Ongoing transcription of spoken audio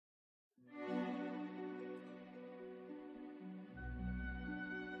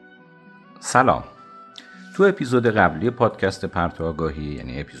سلام. تو اپیزود قبلی پادکست پرتو آگاهی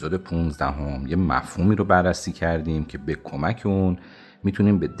یعنی اپیزود 15 یه مفهومی رو بررسی کردیم که به کمک اون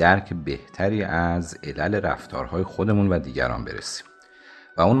میتونیم به درک بهتری از علل رفتارهای خودمون و دیگران برسیم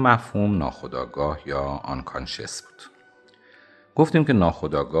و اون مفهوم ناخودآگاه یا آنکانشس بود. گفتیم که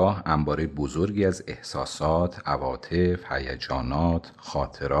ناخودآگاه انباره بزرگی از احساسات، عواطف، هیجانات،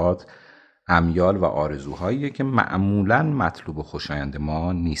 خاطرات، امیال و آرزوهایی که معمولاً مطلوب و خوشایند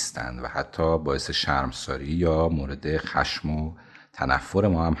ما نیستند و حتی باعث شرمساری یا مورد خشم و تنفر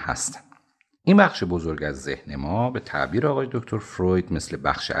ما هم هستند. این بخش بزرگ از ذهن ما به تعبیر آقای دکتر فروید مثل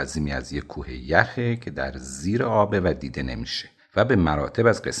بخش عظیمی از یک کوه یخه که در زیر آبه و دیده نمیشه و به مراتب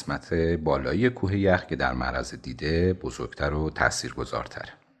از قسمت بالایی کوه یخ که در معرض دیده بزرگتر و تاثیرگذارتره.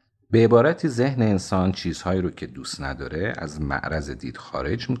 به عبارتی ذهن انسان چیزهایی رو که دوست نداره از معرض دید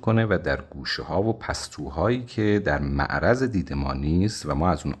خارج میکنه و در گوشه ها و پستوهایی که در معرض دید ما نیست و ما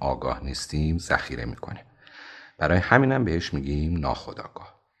از اون آگاه نیستیم ذخیره میکنه. برای همینم بهش میگیم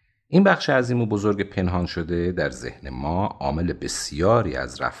ناخودآگاه. این بخش عظیم و بزرگ پنهان شده در ذهن ما عامل بسیاری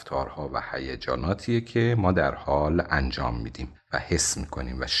از رفتارها و هیجاناتیه که ما در حال انجام میدیم و حس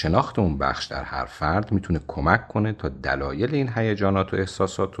میکنیم و شناخت اون بخش در هر فرد میتونه کمک کنه تا دلایل این هیجانات و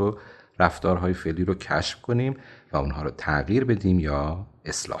احساسات و رفتارهای فعلی رو کشف کنیم و اونها رو تغییر بدیم یا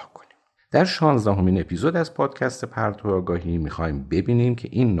اصلاح کنیم. در 16مین اپیزود از پادکست پرتو آگاهی میخوایم ببینیم که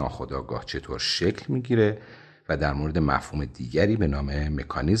این ناخودآگاه چطور شکل میگیره و در مورد مفهوم دیگری به نام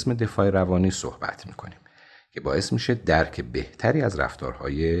مکانیزم دفاع روانی صحبت میکنیم که باعث میشه درک بهتری از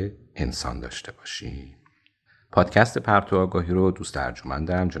رفتارهای انسان داشته باشیم. پادکست پرتو آگاهی رو دوست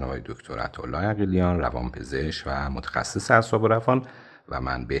ارجمندم جناب دکتر عطاالله عقیلیان، روانپزشک و متخصص اعصاب و روان و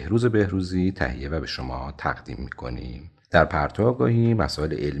من بهروز بهروزی تهیه و به شما تقدیم میکنیم. در پرتو آگاهی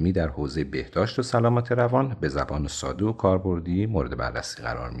مسائل علمی در حوزه بهداشت و سلامت روان به زبان ساده و کاربردی مورد بررسی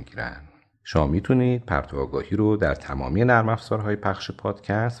قرار میگیرن. شما میتونید پرتو آگاهی رو در تمامی نرم افزارهای پخش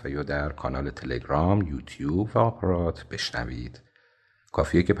پادکست و یا در کانال تلگرام، یوتیوب و آپارات بشنوید.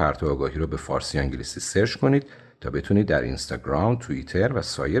 کافیه که پرتو آگاهی رو به فارسی و انگلیسی سرچ کنید تا بتونید در اینستاگرام، توییتر و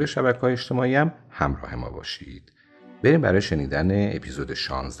سایر شبکه‌های اجتماعی هم همراه ما باشید. بریم برای شنیدن اپیزود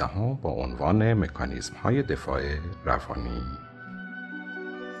 16 با عنوان مکانیزم‌های دفاع روانی.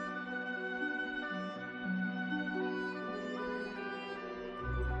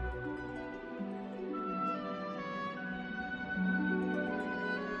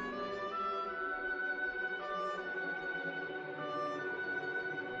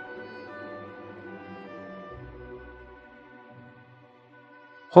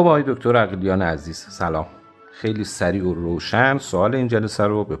 خب آقای دکتر عقیلیان عزیز سلام. خیلی سریع و روشن سوال این جلسه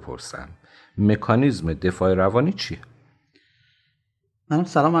رو بپرسم. مکانیزم دفاع روانی چیه؟ منم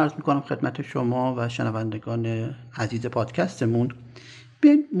سلام عرض میکنم خدمت شما و شنوندگان عزیز پادکستمون.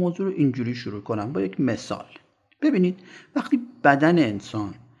 بیاین موضوع رو اینجوری شروع کنم با یک مثال. ببینید وقتی بدن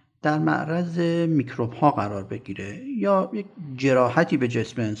انسان در معرض میکروب ها قرار بگیره یا یک جراحتی به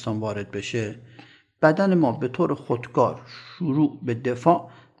جسم انسان وارد بشه، بدن ما به طور خودکار شروع به دفاع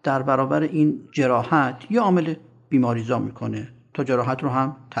در برابر این جراحت یا عامل بیماریزا میکنه تا جراحت رو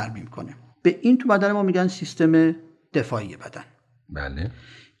هم ترمیم کنه. به این تو بدن ما میگن سیستم دفاعی بدن. بله.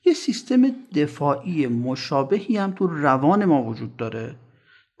 یه سیستم دفاعی مشابهی هم تو روان ما وجود داره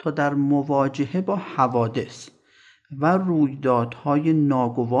تا در مواجهه با حوادث و رویدادهای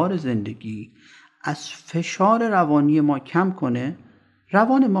ناگوار زندگی از فشار روانی ما کم کنه.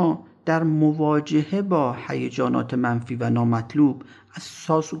 روان ما در مواجهه با هیجانات منفی و نامطلوب از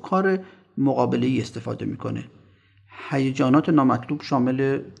سازوکار مقابله‌ای استفاده میکنه. هیجانات نامطلوب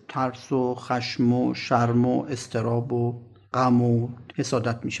شامل ترس و خشم و شرم و اضطراب و غم و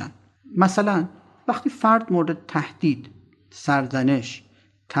حسادت میشن. مثلا وقتی فرد مورد تهدید، سرزنش،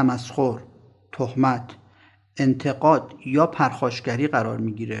 تمسخر، تهمت، انتقاد یا پرخاشگری قرار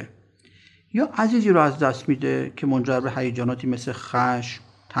میگیره یا عزیزی رو از دست میده که منجر به هیجاناتی مثل خشم،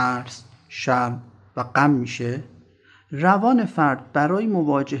 ترس، شرم و غم میشه، روان فرد برای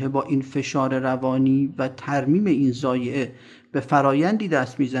مواجهه با این فشار روانی و ترمیم این ضایعه به فرایندی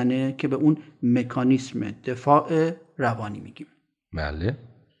دست میزنه که به اون مکانیسم دفاع روانی میگیم. بله.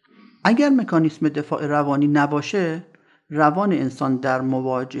 اگر مکانیسم دفاع روانی نباشه، روان انسان در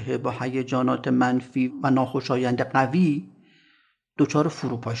مواجهه با هیجانات منفی و ناخوشایند قوی دچار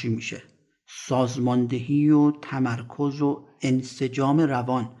فروپاشی میشه. سازماندهی و تمرکز و انسجام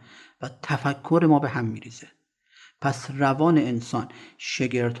روان و تفکر ما به هم میریزه. پس روان انسان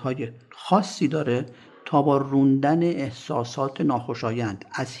شگردهای خاصی داره تا با روندن احساسات ناخوشایند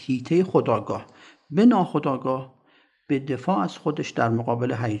از حیطه خودآگاه به ناخودآگاه به دفاع از خودش در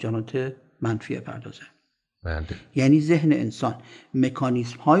مقابل هیجانات منفی پردازه. بله. یعنی ذهن انسان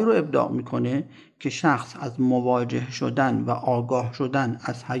مکانیزم هایی رو ابداع میکنه که شخص از مواجه شدن و آگاه شدن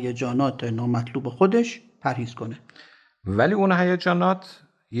از هیجانات نامطلوب خودش پرهیز کنه. ولی اون هیجانات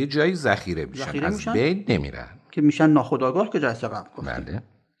یه جایی ذخیره میشن، از بین نمیرن، که میشن ناخودآگاه که جلسه قبل گفتیم. بله.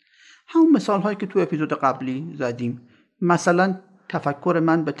 همون مثال هایی که تو اپیزود قبلی زدیم، مثلا تفکر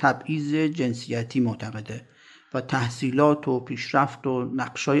من به تبعیض جنسیتی معتقده و تحصیلات و پیشرفت و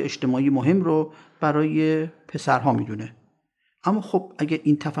نقشای اجتماعی مهم رو برای پسرها میدونه. اما خب اگه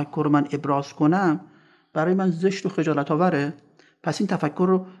این تفکر رو من ابراز کنم برای من زشت و خجالت آوره، پس این تفکر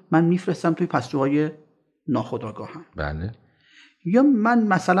رو من میفرستم توی پستوهای ناخودآگاهم. بله. یا من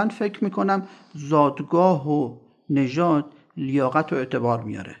مثلا فکر میکنم زادگاه و نژاد لیاقت و اعتبار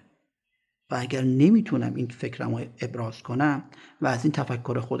میاره و اگر نمیتونم این فکرم رو ابراز کنم و از این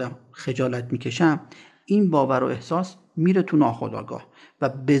تفکر خودم خجالت میکشم، این باور و احساس میره تو ناخودآگاه و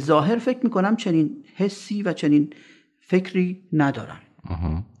به ظاهر فکر میکنم چنین حسی و چنین فکری ندارم.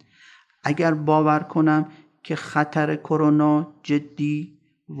 اگر باور کنم که خطر کرونا جدی،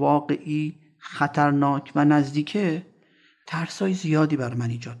 واقعی، خطرناک و نزدیکه، ترسای زیادی بر من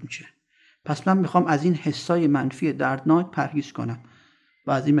ایجاد میشه. پس من میخوام از این حسای منفی دردناک پرهیز کنم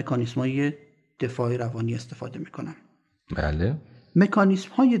و از این مکانیزم‌های دفاعی روانی استفاده میکنم. بله.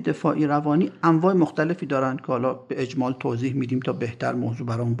 مکانیزم‌های دفاعی روانی انواع مختلفی دارن که حالا به اجمال توضیح میدیم تا بهتر موضوع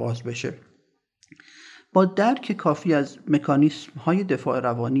برام باز بشه. با درک کافی از مکانیزم‌های دفاع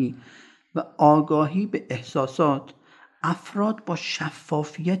روانی و آگاهی به احساسات، افراد با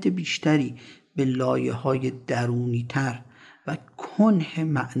شفافیت بیشتری به لایه‌های درونی‌تر و کنه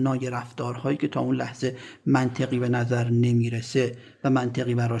معنای رفتارهایی که تا اون لحظه منطقی به نظر نمیرسه و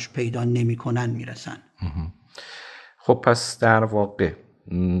منطقی براش پیدا نمی‌کنن میرسن. خب پس در واقع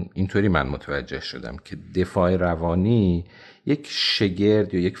اینطوری من متوجه شدم که دفاع روانی یک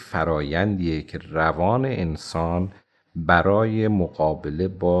شگرد یا یک فرایندیه که روان انسان برای مقابله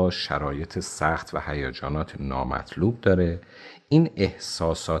با شرایط سخت و هیجانات نامطلوب داره. این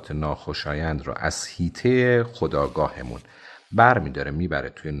احساسات ناخوشایند رو از حیطه خودآگاهمون برمی‌داره میبره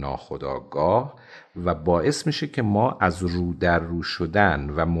توی ناخودآگاه و باعث میشه که ما از رو در رو شدن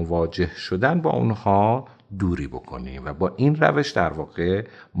و مواجه شدن با اونها دوری بکنیم و با این روش در واقع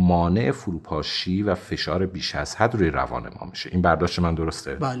مانع فروپاشی و فشار بیش از حد روی روان ما میشه. این برداشت من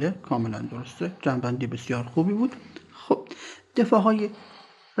درسته؟ بله کاملا درسته، جنبندی بسیار خوبی بود. خب دفاعهای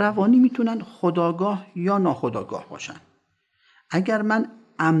روانی میتونن خودآگاه یا ناخودآگاه باشن. اگر من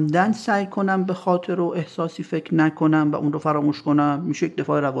عمدن سعی کنم به خاطر و احساسی فکر نکنم و اون رو فراموش کنم، میشه یک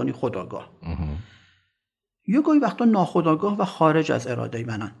دفاع روانی خودآگاه. یا گاهی وقتا ناخودآگاه و خارج از اراده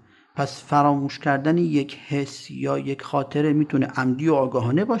منن. پس فراموش کردن یک حس یا یک خاطره میتونه عمدی و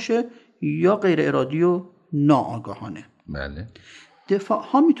آگاهانه باشه یا غیر ارادی و ناآگاهانه. بله. دفاع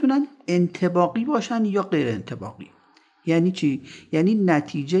ها میتونن انطباقی باشن یا غیر انطباقی. یعنی چی؟ یعنی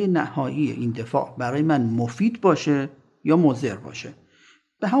نتیجه نهایی این دفاع برای من مفید باشه یا مضر باشه.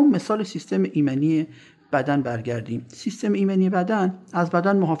 به همون مثال سیستم ایمنی بدن برگردیم. سیستم ایمنی بدن از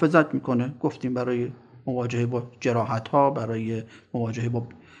بدن محافظت میکنه، گفتیم برای مواجهه با جراحت ها، برای مواجهه با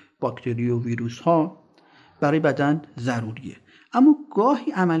باکتری و ویروس ها، برای بدن ضروریه. اما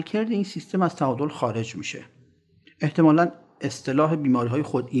گاهی عملکرد این سیستم از تعادل خارج میشه. احتمالاً اصطلاح بیماری‌های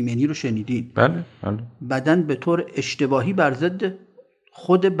خود ایمنی رو شنیدین. بله. بدن به طور اشتباهی بر ضد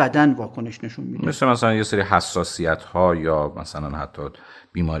خود بدن واکنش نشون میده. مثلا یه سری حساسیت ها یا مثلا حتی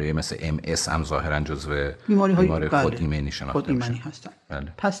بیماری مثل MS هم ظاهرا جزو بیماری خود ایمنی شناخته میشن. هستن.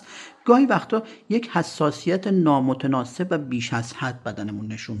 بله. پس گاهی وقتا یک حساسیت نامتناسب و بیش از حد بدنمون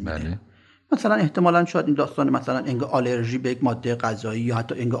نشون میده. بله. مثلا احتمالاً شاید این داستان مثلا انگ آلرژی به یک ماده غذایی یا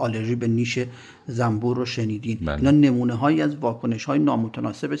حتی انگ آلرژی به نیش زنبور رو شنیدین. بله. اینا نمونه هایی از واکنش های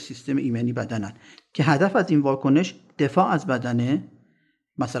نامتناسب سیستم ایمنی بدنن که هدف از این واکنش دفاع از بدنه.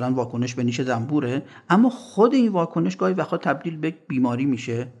 مثلا واکنش به نیش زنبوره، اما خود این واکنش گاهی وقتا تبدیل به بیماری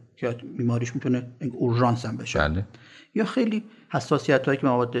میشه که بیماریش میتونه اورژانس هم بشه. بله. یا خیلی حساسیت هایی که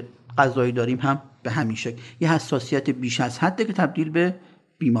مواد غذایی داریم هم به همین شکل، یه حساسیت بیش از حده که تبدیل به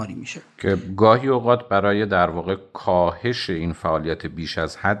بیماری میشه که گاهی اوقات برای در واقع کاهش این فعالیت بیش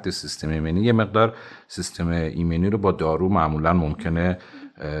از حد سیستم ایمنی یه مقدار سیستم ایمنی رو با دارو معمولا ممکنه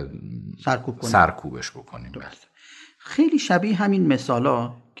سرکوبش بکنیم. خیلی شبیه همین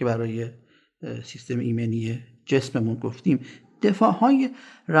مثالا که برای سیستم ایمنی جسممون گفتیم، دفاعهای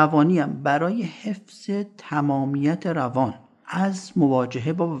روانی هم برای حفظ تمامیت روان از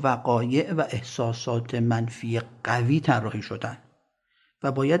مواجهه با وقایع و احساسات منفی قوی طراحی شدن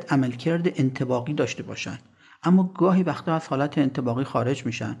و باید عملکرد انطباقی داشته باشن، اما گاهی وقتا از حالت انطباقی خارج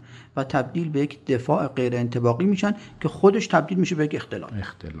میشن و تبدیل به یک دفاع غیر انطباقی میشن که خودش تبدیل میشه به یک اختلال.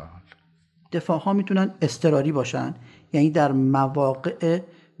 دفاعها میتونن اضطراری باشن، یعنی در مواقع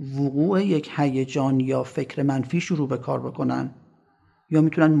وقوع یک هیجان یا فکر منفی شروع به کار بکنن، یا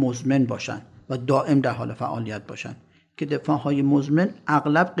میتونن مزمن باشن و دائم در حال فعالیت باشن که دفاعهای مزمن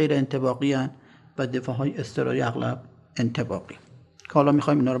اغلب غیر انطباقی هن و دفاعهای اضطراری اغلب انطباقی. که حالا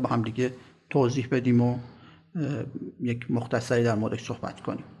میخوایم اینا رو با هم دیگه توضیح بدیم و یک مختصری در موردش صحبت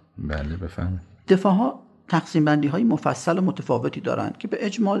کنیم. بله بفهمید. دفاعها تقسیم بندی های مفصل و متفاوتی دارند که به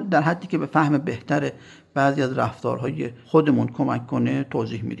اجمال در حدی که به فهم بهتر بعضی از رفتارهای خودمون کمک کنه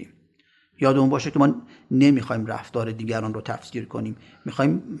توضیح میدیم. یادمون باشه که ما نمیخوایم رفتار دیگران رو تفسیر کنیم،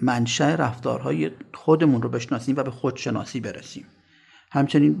 میخوایم منشأ رفتارهای خودمون رو بشناسیم و به خودشناسی برسیم.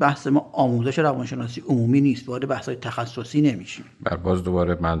 همچنین بحث ما آموزش روانشناسی عمومی نیست، وارد بحث‌های تخصصی نمیشیم. باز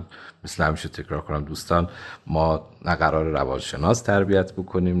دوباره من مثل همیشه تکرار کنم دوستان، ما نه قرار روانشناس تربیت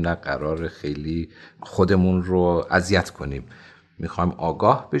بکنیم، نه قرار خیلی خودمون رو اذیت کنیم. میخوایم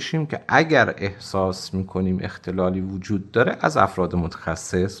آگاه بشیم که اگر احساس میکنیم اختلالی وجود داره از افراد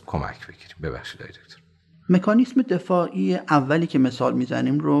متخصص کمک بگیریم. ببخشید آقای دکتر. مکانیسم دفاعی اولی که مثال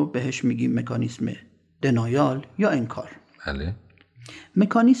میزنیم رو بهش میگیم مکانیسم دنایال یا انکار. بله.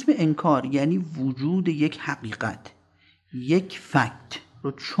 مکانیسم انکار یعنی وجود یک حقیقت، یک فکت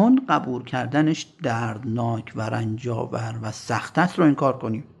رو چون قبول کردنش دردناک و رنجاور و سخت است رو انکار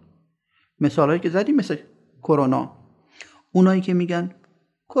کنیم. مثالایی که زدیم مثل کرونا، اونایی که میگن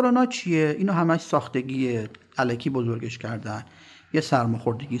کرونا چیه، اینو همش ساختگیه، الکی بزرگش کردن، یه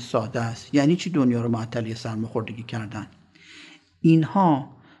سرماخوردگی ساده است، یعنی چی دنیا رو معطل سرماخوردگی کردن. اینها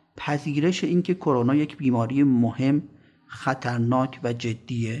پذیرش این که کرونا یک بیماری مهم، خطرناک و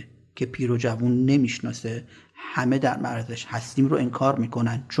جدیه که پیر و جوون نمیشناسه، همه در معرضش هستیم رو انکار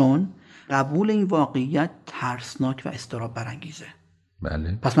میکنن، چون قبول این واقعیت ترسناک و اضطراب برانگیزه.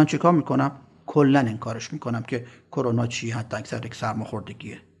 بله. پس من چیکار میکنم؟ کلا انکارش میکنم که کرونا چیه، حتی اکثر یک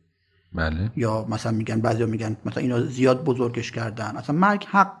سرماخوردگیه. بله. یا مثلا میگن، بعضیا میگن مثلا اینا زیاد بزرگش کردن، اصلا مرگ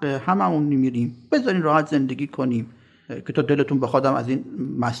حقه، هممون میمیریم، بذارین راحت زندگی کنیم. که تا دلتون بخوادم از این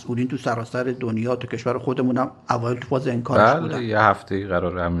مسئولین تو سراسر دنیا تو کشور خودمونم اوایل تو فاز انکارش بودن. بله، یه هفته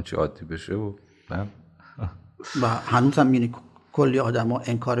قراره همه چی عادی بشه و هنوز هم یعنی کلی آدم ها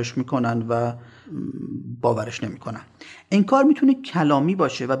انکارش میکنن و باورش نمیکنن. انکار میتونه کلامی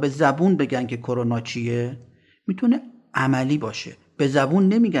باشه و به زبون بگن که کرونا چیه، میتونه عملی باشه، به زبون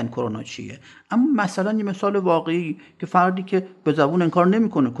نمیگن کرونا چیه. اما مثلا یه مثال واقعی که فردی که به زبون انکار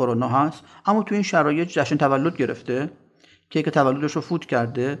نمیکنه کرونا هست، اما تو این شرایط جشن تولد گرفته، کیک تولدش رو فوت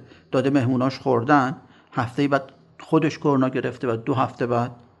کرده، داده مهموناش خوردن، هفته بعد خودش کرونا گرفته و 2 هفته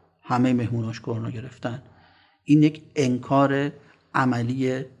بعد همه مهموناش کرونا گرفتن. این یک انکار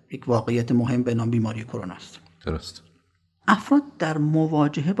عملی یک واقعیت مهم به نام بیماری کرونا است. درست. افراد در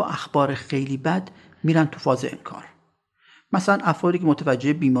مواجهه با اخبار خیلی بد میرن تو فاز انکار. مثلا افرادی که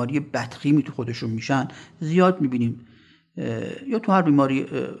متوجه بیماری بدخیمی تو خودشون میشن زیاد میبینیم، یا تو هر بیماری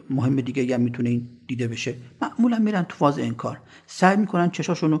مهم دیگه هم میتونه این دیده بشه، معمولا میرن تو فاز انکار، سعی میکنن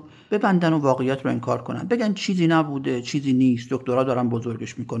چشاشونو ببندن و واقعیت رو انکار کنن، بگن چیزی نبوده، چیزی نیست، دکترها دارن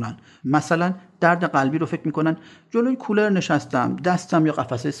بزرگش میکنن. مثلا درد قلبی رو فکر میکنن جلوی کولر نشستم، دستم یا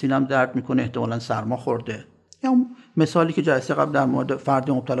قفسه سینم درد میکنه، احتمالاً سرما خورده. یا مثالی که جلسه قبل در مورد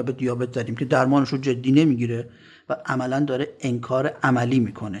فرد مبتلا به دیابت زدیم که درمانش رو جدی نمیگیره و عملاً داره انکار عملی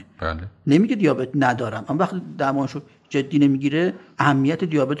میکنه. بله. نمیگه دیابت ندارم، اما وقتی درمانش رو جدی نمیگیره اهمیت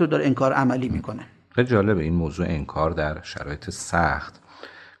دیابت رو داره انکار عملی میکنه. خیلی جالبه این موضوع انکار در شرایط سخت،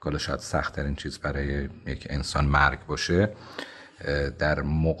 که شاید سخت ترین چیز برای یک انسان مرگ باشه، در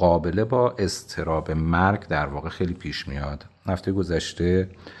مقابله با اضطراب مرگ در واقع خیلی پیش میاد. هفته گذشته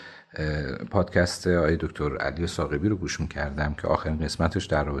پادکست آقای دکتر علی ثاقبی رو گوش میکردم که آخرین قسمتش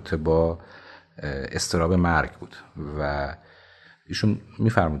در رابطه با اضطراب مرگ بود و ایشون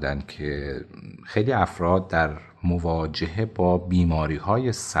میفرمودن که خیلی افراد در مواجهه با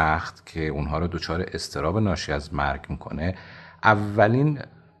بیماری‌های سخت که اونها رو دچار اضطراب ناشی از مرگ میکنه، اولین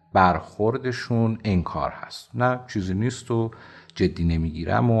برخوردشون انکار هست. نه چیزی نیست و جدی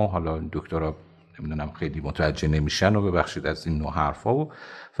نمیگیرم و حالا دکترها نمیدونم خیلی متوجه نمیشن و ببخشید از این نوع حرفا و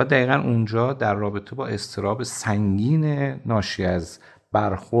دقیقا اونجا در رابطه با اضطراب سنگین ناشی از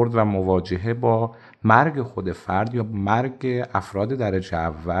برخورد و مواجهه با مرگ خود فرد یا مرگ افراد درجه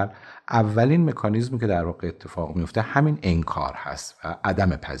اول، اولین مکانیزمی که در واقع اتفاق میفته همین انکار هست و عدم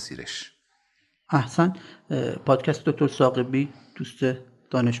پذیرش. احسن. پادکست دکتر ثاقبی دوست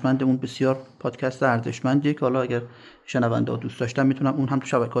دانشمندمون بسیار پادکست ارزشمندیه که حالا اگر شنونده ها دوست داشتن میتونن اون هم تو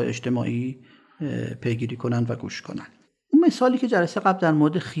شبکه‌های اجتماعی پیگیری کنن و گوش کنن. اون مثالی که جلسه قبل در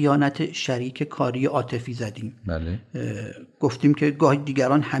مورد خیانت شریک کاری عاطفی زدیم، بله. گفتیم که گاهی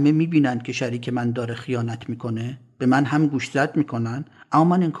دیگران همه میبینن که شریک من داره خیانت میکنه، به من هم گوشزد میکنن، اما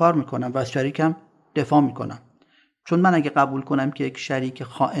من انکار میکنم و از شریکم دفاع میکنم. چون من اگه قبول کنم که یک شریک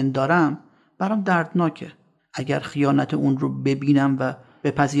خائن دارم برام دردناکه. اگر خیانت اون رو ببینم و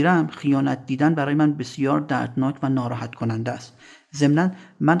بپذیرم، خیانت دیدن برای من بسیار دردناک و ناراحت کننده است. ضمناً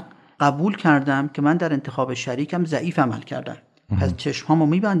من قبول کردم که من در انتخاب شریکم ضعیف عمل کردم. پس چشمامو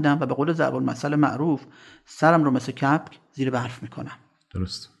میبندم و به قول ضرب المثل معروف سرم رو مثل کپک زیر برف میکنم.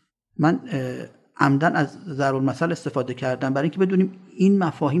 درست. من عمدن از ضرب المثل استفاده کردم برای اینکه بدونیم این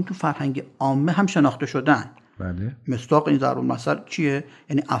مفاهیم تو فرهنگ عامه هم شناخته شدن. بله. مصداق این ضرب المثل چیه؟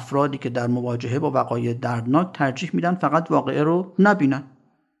 یعنی افرادی که در مواجهه با وقایع دردناک ترجیح میدن فقط واقعه رو نبینن.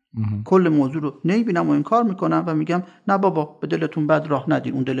 کل موضوع رو نمیبینم و انکار میکنم و میگم نه بابا به دلتون بد راه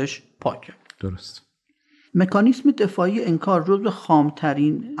ندین، اون دلش پاکه. درست. مکانیسم دفاعی انکار جزو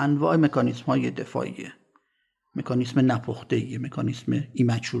خامترین انواع مکانیسم های دفاعیه. مکانیسم نپخته‌ایه، مکانیسم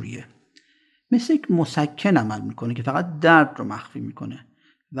ایمچوریه. مثل یک مسکن عمل میکنه که فقط درد رو مخفی میکنه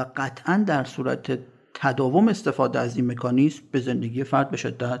و قطعا در صورت تداوم استفاده از این مکانیسم به زندگی فرد به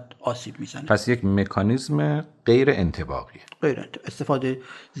شدت آسیب میزنه. پس یک مکانیسم غیر انطباقیه. استفاده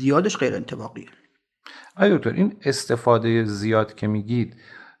زیادش غیر انطباقیه. آیا دکتر این استفاده زیاد که میگید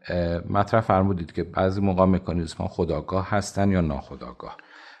مطرح فرمودید که بعضی موقع مکانیسم ها خودآگاه هستن یا ناخودآگاه.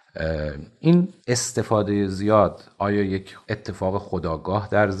 این استفاده زیاد آیا یک اتفاق خودآگاه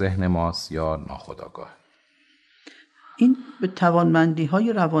در ذهن ماست یا ناخودآگاه؟ این به توانمندی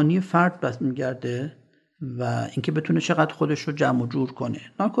های روانی فرد بس میگرده و اینکه بتونه چقدر خودش رو جمع و جور کنه.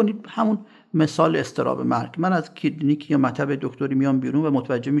 نکنید همون مثال اضطراب مرگ، من از کلینیک یا مطب دکتری میام بیرون و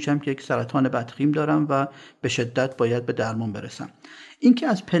متوجه میشم که یک سرطان بدخیم دارم و به شدت باید به درمان برسم. اینکه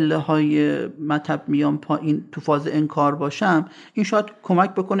از پله های مطب میام پایین تو فاز انکار باشم، این شاید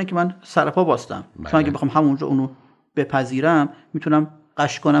کمک بکنه که من سرپا باستم. چون اگه بخوام همونجا اونو بپذیرم میتونم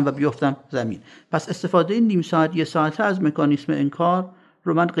قش کنم و بیافتم زمین. پس استفاده نیم ساعت یک ساعته از مکانیسم انکار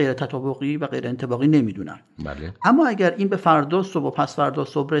رو من غیر تطابقی و غیر انطباقی نمیدونم. بله. اما اگر این به فردا صبح و پس فردا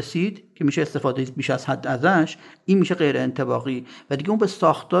صبح رسید که میشه استفاده بیش از حد ازش، این میشه غیر انطباقی و دیگه اون به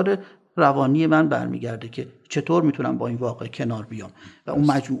ساختار روانی من برمیگرده که چطور میتونم با این واقع کنار بیام و اون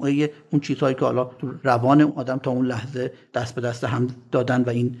مجموعه اون چیزهایی که حالا تو روان آدم تا اون لحظه دست به دست هم دادن و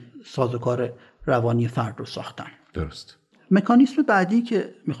این سازوکار روانی فرد رو ساختن. درست. مکانیسم بعدی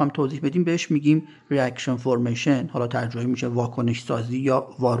که میخوام توضیح بدیم بهش میگیم ریاکشن فورمیشن، حالا ترجمه میشه واکنش سازی یا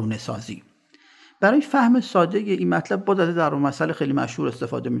وارونه سازی. برای فهم ساده این مطلب باز از ضرب المثل خیلی مشهور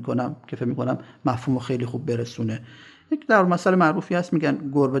استفاده میکنم که فکر میکنم مفهوم خیلی خوب برسونه. یک ضرب المثل معروفی هست،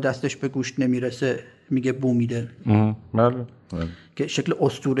 میگن گربه دستش به گوشت نمیرسه میگه بو میده. بله. که شکل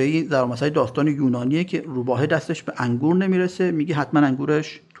اسطوره‌ای ضرب المثل داستان یونانیه که روباه دستش به انگور نمیرسه میگه حتما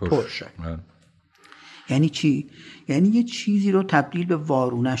انگورش ترشه. یعنی چی؟ یعنی یه چیزی رو تبدیل به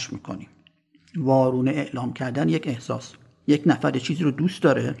وارونش میکنیم. وارونه اعلام کردن یک احساس. یک نفر چیزی رو دوست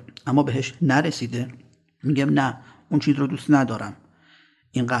داره اما بهش نرسیده، میگم نه اون چیز رو دوست ندارم،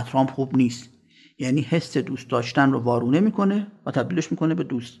 این قطرام خوب نیست. یعنی حس دوست داشتن رو وارونه میکنه و تبدیلش میکنه به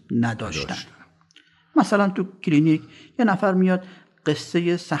دوست نداشتن. مثلا تو کلینیک یه نفر میاد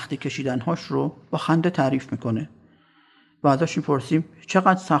قصه سخت کشیدنهاش رو با خنده تعریف میکنه و ازش میپرسیم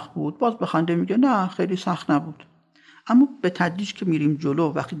چقدر سخت بود، باز به خنده میگه نه خیلی سخت نبود. اما به تدریج که میریم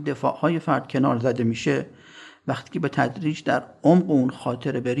جلو، وقتی دفاعهای فرد کنار زده میشه، وقتی که به تدریج در عمق اون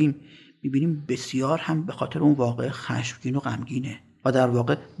خاطره بریم، میبینیم بسیار هم به خاطر اون واقع خشمگین و غمگینه و در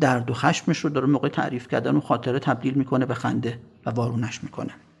واقع درد و خشمش رو داره موقع تعریف کردن و خاطره تبدیل میکنه به خنده و وارونش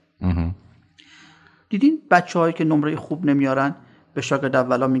میکنه. دیدین بچه‌هایی که نمره خوب نمیارن به شاگرد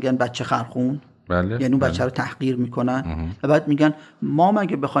اولا میگن بچه خرخون؟ بله. یعنی اون بچه رو تحقیر میکنن و بعد میگن ما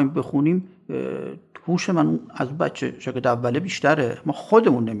مگه بخوایم بخونیم هوش من از اون بچه شاگرد اوله بیشتره، ما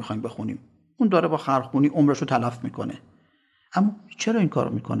خودمون نمیخوایم بخونیم، اون داره با خرخونی عمرش رو تلف میکنه. اما چرا این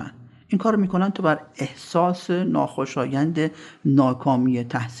کارو میکنن؟ این کارو میکنن تا بر احساس ناخوشایند ناکامی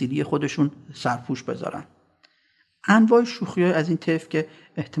تحصیلی خودشون سرپوش بذارن. انواع شوخی‌های از این طیف که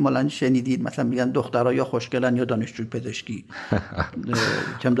احتمالاً شنیدید، مثلا میگن دخترها یا خوشگلن یا دانشجوی پزشکی،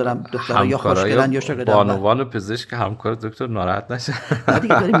 چه می‌دونم دخترها یا خوشگلن یا شاگرد اول. بانوان پزشک همکار دکتر ناراحت نشه.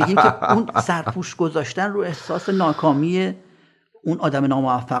 دیگه داریم میگیم که اون سرپوش گذاشتن رو احساس ناکامی اون آدم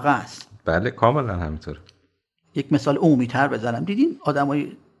ناموفق است. بله کاملا همینطور. یک مثال عمومی‌تر بزنم، دیدین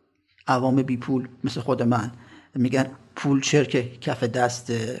آدمای عوام بی پول مثل خود من میگن پول چرک کف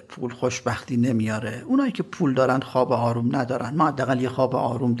دست، پول خوشبختی نمیاره. اونایی که پول دارن خواب آروم ندارن، ما حداقل یه خواب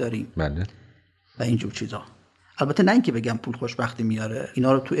آروم داریم. بله. و اینجور چیزا. البته نه اینکه بگم پول خوشبختی میاره،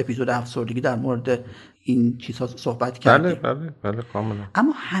 اینا رو تو اپیزود افسردگی در مورد این چیزها صحبت کردیم. بله کاملا.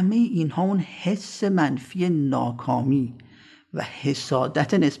 اما همه اینها اون حس منفی ناکامی و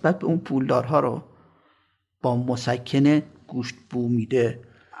حسادت نسبت به اون پولدارها رو با مسکن گوشت بو میده،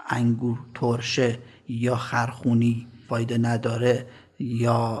 انگور ترشه یا خرخونی فایده نداره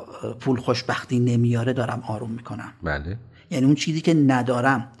یا پول خوشبختی نمیاره دارم آروم میکنم. بله. یعنی اون چیزی که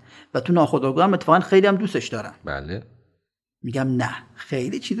ندارم و تو ناخودآگاهم اتفاقا خیلی هم دوستش دارم. بله. میگم نه،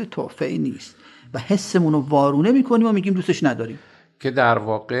 خیلی چیز تحفه‌ای نیست و حسمون رو وارونه میکنیم و میگیم دوستش نداریم. که در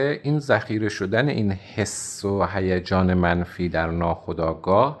واقع این ذخیره شدن این حس و هیجان منفی در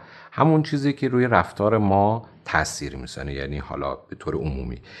ناخودآگاه همون چیزی که روی رفتار ما تأثیر میزنه. یعنی حالا به طور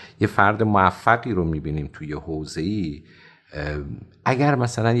عمومی یه فرد موفقی رو میبینیم توی حوزه‌ای، اگر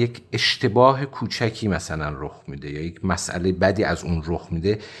مثلا یک اشتباه کوچکی مثلا رخ میده یا یک مسئله بدی از اون رخ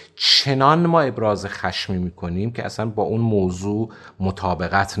میده، چنان ما ابراز خشمی میکنیم که اصلا با اون موضوع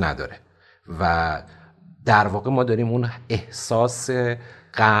مطابقت نداره و در واقع ما داریم اون احساس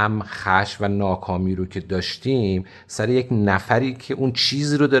غم، خشم و ناکامی رو که داشتیم سر یک نفری که اون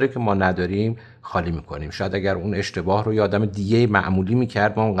چیزی رو داره که ما نداریم خالی میکنیم. شاید اگر اون اشتباه رو یه آدم دیگه معمولی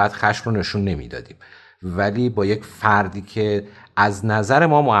میکرد ما اونقدر خشم رو نشون نمیدادیم، ولی با یک فردی که از نظر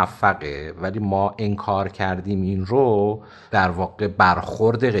ما موفقه ولی ما انکار کردیم این رو، در واقع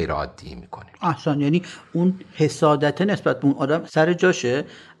برخورد غیر عادی میکنیم. احسن. یعنی اون حسادت نسبت به اون آدم سر جاشه،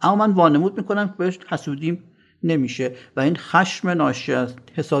 اما من وانمود میکنم که بهش حسودیم نمیشه و این خشم ناشی از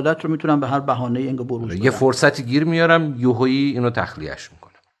حسادت رو میتونم به هر بهانه‌ای انگار بروز بدم. یه فرصتی گیر میارم یهویی اینو تخلیه‌اش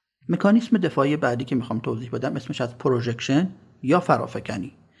میکنم. مکانیسم دفاعی بعدی که میخوام توضیح بدم اسمش از پروژکشن یا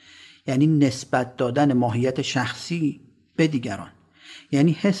فرافکنی، یعنی نسبت دادن ماهیت شخصی به دیگران.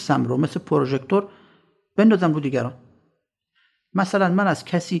 یعنی حسم رو مثل پروژکتور بندازم رو دیگران. مثلا من از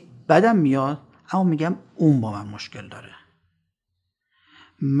کسی بدم میاد اما میگم اون با من مشکل داره.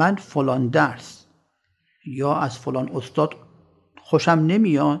 من فلان درس یا از فلان استاد خوشم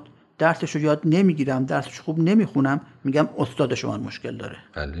نمیاد، درسشو یاد نمیگیرم، درسشو خوب نمیخونم، میگم استادش با من مشکل داره.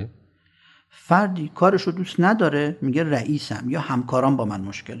 بله. فردی کارشو دوست نداره، میگه رئیسم یا همکاران با من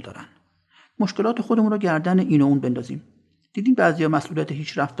مشکل دارن. مشکلات خودمون رو گردن این و اون بندازیم. دیدین بعضیا مسئولیت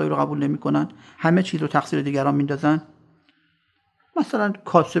هیچ رفتاری رو قبول نمیکنن، همه چیز رو تقصیر دیگران میندازن. مثلا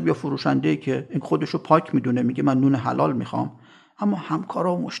کاسب یا فروشنده که این خودشو پاک میدونه، میگه من نون حلال میخوام، اما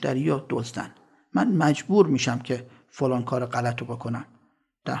همکارا و مشتریا دزدن، من مجبور میشم که فلان کار غلط رو بکنم،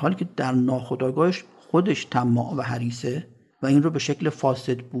 در حالی که در ناخودآگاهش خودش طماع و حریصه و این رو به شکل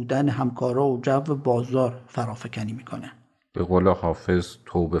فاسد بودن همکارا و جو بازار فرافکنی میکنه. به قول حافظ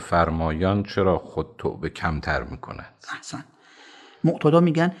توبه فرمایان چرا خود توبه کمتر میکنند. احسن. معتادا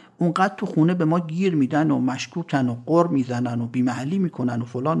میگن اونقدر تو خونه به ما گیر میدن و مشکوکن و قر میزنن و بیمحلی میکنن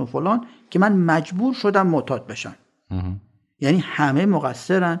و فلان که من مجبور شدم معتاد بشم. یعنی همه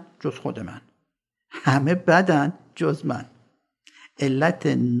مقصرن جز خود من، همه بدن جز من. علت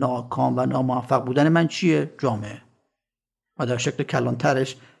ناکام و ناموفق بودن من چیه؟ جامعه. و در شکل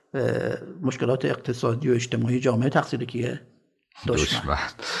کلانترش مشکلات اقتصادی و اجتماعی جامعه تقصیر کیه؟ دشمن.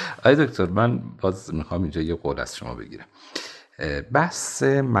 آی دکتر، من باز میخوام اینجا یه قول از شما بگیرم. بحث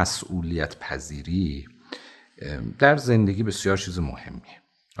مسئولیت پذیری در زندگی بسیار چیز مهمیه.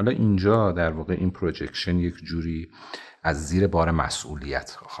 حالا اینجا در واقع این پروژکشن یک جوری از زیر بار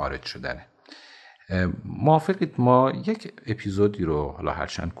مسئولیت خارج شدنه. موافقید ما یک اپیزودی رو حالا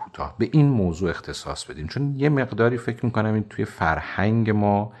هرچند کوتاه به این موضوع اختصاص بدیم، چون یه مقداری فکر میکنم این توی فرهنگ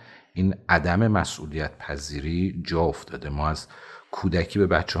ما این عدم مسئولیت پذیری جا افتاده. ما از کودکی به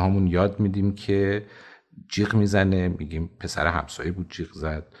بچه هامون یاد میدیم که جیغ میزنه، میگیم پسر همسایه بود جیغ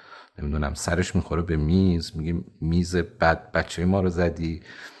زد، نمیدونم سرش میخوره به میز، میگیم میز بد بچه ما رو زدی.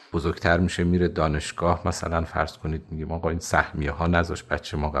 بزرگتر میشه میره دانشگاه، مثلا فرض کنید میگیم آقا این سهمیه ها نذاش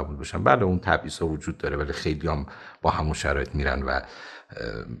بچه ما قبول بشن. بله اون تبعیض ها وجود داره، ولی خیلی هم با همون شرایط میرن و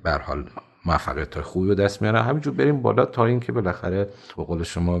به هر حال موفقیت خوبی به دست میارن. همینجور بریم بالا تا اینکه بالاخره به قول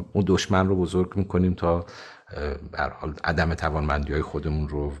شما اون دشمن رو بزرگ میکنیم تا به هر حال عدم توانمندی‌های خودمون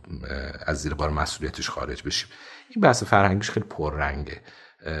رو از زیر بار مسئولیتش خارج بشیم. این بحث فرهنگیش خیلی پررنگه.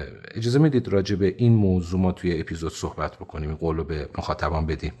 اجازه میدید راجع به این موضوع ما توی اپیزود صحبت بکنیم، این قول رو به مخاطبان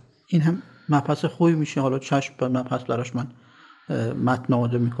بدیم؟ این هم مبحث خوبی میشه. حالا چشم به مبحث براش من متن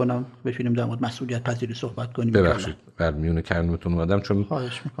آماده میکنم، بشینیم در مورد مسئولیت پذیری صحبت کنیم. ببخشید بر میون کلمتون اومدم، چون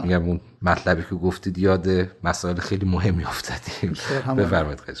میگم اون مطلبی که گفتید یاد مسائل خیلی مهمی افتادیم.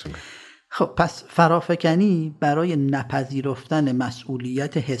 بفرمایید. خواهش. خب پس فرافکنی برای نپذیرفتن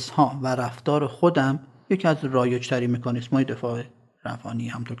مسئولیت حسها و رفتار خودم یکی از رایج‌ترین مکانیزم‌های دفاع روانی،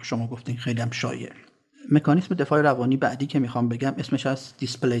 همونطور که شما گفتین خیلی هم شایع. مکانیزم دفاع روانی بعدی که میخوام بگم اسمش از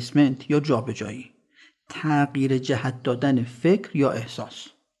دیسپلیسمنت یا جابجایی. تغییر جهت دادن فکر یا احساس.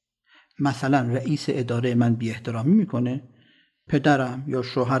 مثلا رئیس اداره من بی احترامی میکنه، پدرم یا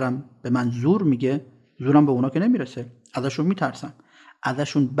شوهرم به من زور میگه، زورم به اونا که نمیرسه، ازشون میترسم،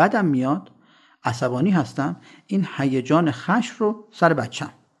 ازشون بدم میاد، عصبانی هستم، این هیجان خشم رو سر بچم،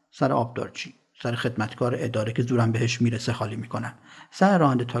 سر آبدارچی، سر خدمتکار اداره که زورم بهش میرسه خالی میکنم، سر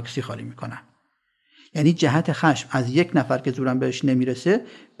راننده تاکسی خالی میکنم. یعنی جهت خشم از یک نفر که زورم بهش نمیرسه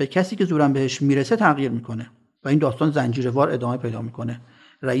به کسی که زورم بهش میرسه تغییر میکنه و این داستان زنجیروار ادامه پیدا میکنه.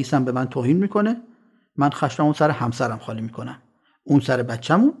 رئیسم به من توهین میکنه، من خشممو سر همسرم خالی میکنم، اون سر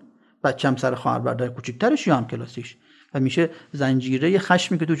بچم سر خواهر برادر کوچیک‌ترش یا همکلاسیش و میشه زنجیره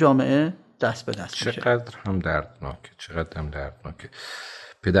خشمی که تو جامعه دست به دست میشه. چقدر هم دردناکه.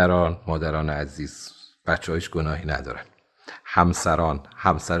 پدران، مادران عزیز، بچه‌هاش گناهی ندارن،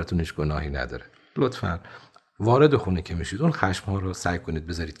 همسرتونش گناهی نداره. لطفاً وارد خونه که میشید اون خشم‌ها رو سعی کنید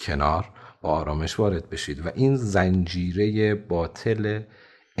بذارید کنار، با آرامش وارد بشید و این زنجیره باطل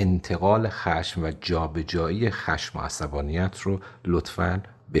انتقال خشم و جابجایی خشم و عصبانیت رو لطفاً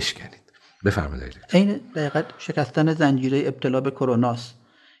بشکنید. بفرمایید. این دقیقاً شکستن زنجیره ابتلا به کروناست.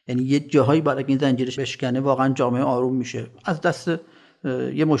 یعنی یه جاهایی برای این زنجیرش بشکنه واقعا جامعه آروم میشه. از دست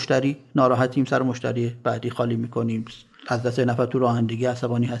یه مشتری ناراحتیم، سر مشتری بعدی خالی میکنیم، از دست یه نفر تو رانندگی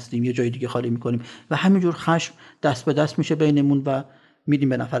عصبانی هستیم، یه جای دیگه خالی میکنیم و همینجور خشم دست به دست میشه بینمون و میدیم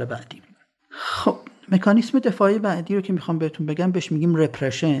به نفر بعدی. خب مکانیسم دفاعی بعدی رو که میخوام بهتون بگم بهش میگیم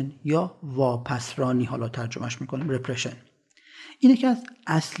رپرشن یا واپسرانی، حالا ترجمهش میکنیم رپرشن. اینه که از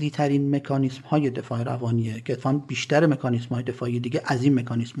اصلی ترین مکانیسم های دفاع روانیه که اتفاقاً بیشتر مکانیسم های دفاعی دیگه از این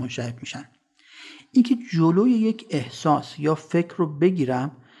مکانیسم منشأ میشن. اینکه جلوی یک احساس یا فکر رو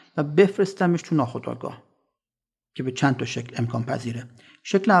بگیرم و بفرستمش تو ناخودآگاه که به چند تا شکل امکان پذیره.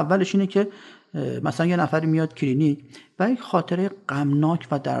 شکل اولش اینه که مثلا یه نفری میاد کلینیک و یک خاطره غمناک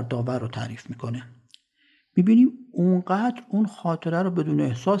و دردآور رو تعریف میکنه. میبینیم اونقدر اون خاطره رو بدون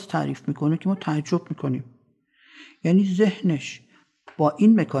احساس تعریف میکنه که ما تعجب میکنیم. یعنی ذهنش با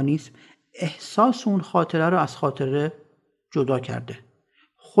این مکانیزم احساس اون خاطره رو از خاطره جدا کرده.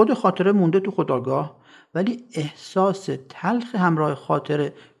 خود خاطره مونده تو خودآگاه ولی احساس تلخ همراه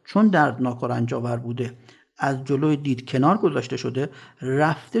خاطره چون دردناک و رنج‌آور بوده از جلوی دید کنار گذاشته شده،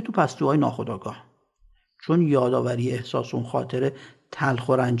 رفته تو پستوهای ناخودآگاه چون یادآوری احساس اون خاطره تلخ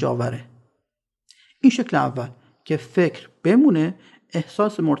و رنج‌آوره. این شکل اول که فکر بمونه،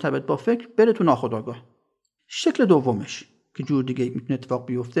 احساس مرتبط با فکر بره تو ناخودآگاه. شکل دومش که جور دیگه میتونه اتفاق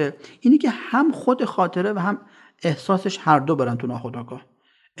بیفته اینی که هم خود خاطره و هم احساسش هر دو برن تو ناخودآگاه،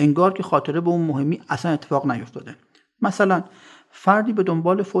 انگار که خاطره به اون مهمی اصلا اتفاق نیفتاده. مثلا فردی به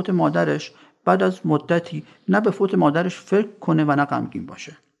دنبال فوت مادرش بعد از مدتی نه به فوت مادرش فکر کنه و نه غمگین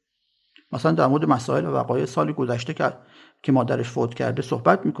باشه. مثلا در مورد مسائل و وقایع سال گذشته که مادرش فوت کرده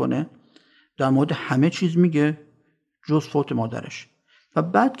صحبت میکنه، در مورد همه چیز میگه جز فوت مادرش و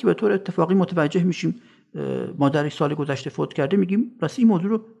بعد که به طور اتفاقی متوجه میشیم مادرش سال گذشته فوت کرده میگیم راستی این موضوع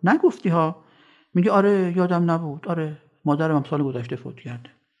رو نگفتی ها؟ میگه آره یادم نبود، آره مادرم هم سال گذشته فوت کرده.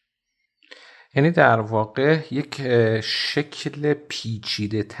 یعنی در واقع یک شکل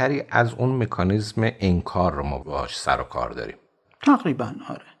پیچیده تری از اون مکانیزم انکار رو ما باهاش سر و کار داریم. تقریبا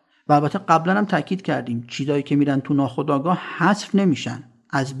آره. و البته قبلا هم تاکید کردیم چیزایی که میرن تو ناخودآگاه حذف نمیشن،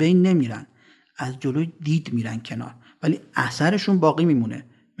 از بین نمیرن، از جلوی دید میرن کنار، ولی اثرشون باقی میمونه،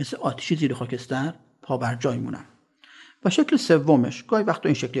 مثل آتیش زیر خاکستر پا بر جای میمونن. و شکل سومش گاهی وقتا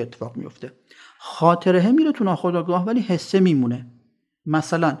این شکلی اتفاق میفته، خاطره میره تو ناخودآگاه ولی حسه میمونه.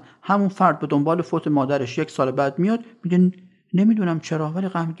 مثلا همون فرد به دنبال فوت مادرش 1 سال بعد میاد میگه نمیدونم چرا ولی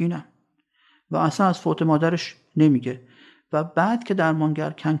غمگینم و اصلا از فوت مادرش نمیگه و بعد که درمانگر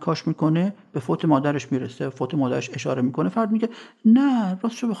کنکاش میکنه به فوت مادرش میرسه، فوت مادرش اشاره میکنه، فرد میگه نه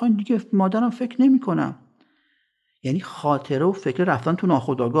راستشو بخواین دیگه مادرم فکر نمیکنم. یعنی خاطره و فکر رفتن تو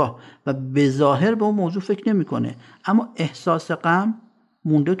ناخودآگاه و به ظاهر به اون موضوع فکر نمیکنه اما احساس غم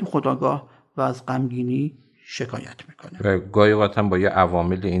مونده تو خودآگاه و از غمگینی شکایت میکنه و گاهی اوقات هم با یه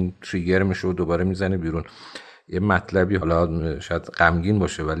عوامل این تریگر میشه و دوباره میزنه بیرون. یه مطلبی حالا شاید غمگین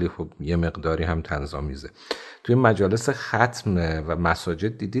باشه ولی خب یه مقداری هم طنزآمیزه. توی مجالس ختم و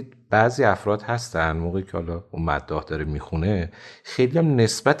مساجد دیدید بعضی افراد هستن موقعی که حالا اون مداح داره میخونه خیلی هم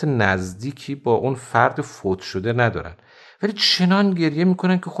نسبت نزدیکی با اون فرد فوت شده ندارن ولی چنان گریه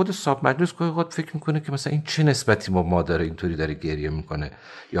میکنن که خود صاحب مجلس گاهی اوقات فکر میکنه که مثلا این چه نسبتی با ما داره اینطوری داره گریه میکنه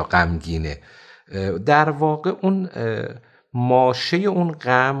یا غمگینه. در واقع اون ماشه اون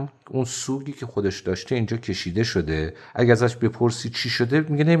غم، اون سوگی که خودش داشته اینجا کشیده شده. اگه ازش بپرسی چی شده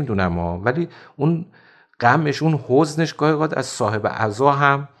میگه نمیدونم ولی اون غمش، اون حزنش گاهی اوقات از صاحب عزا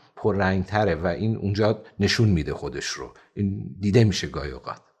هم پررنگ‌تره و این اونجا نشون میده خودش رو. این دیده میشه گاهی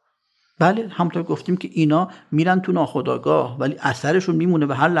اوقات. بله، همونطور گفتیم که اینا میرن تو ناخودآگاه ولی اثرشون میمونه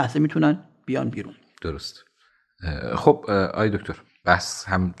و هر لحظه میتونن بیان بیرون. درست. خب آی دکتر، بحث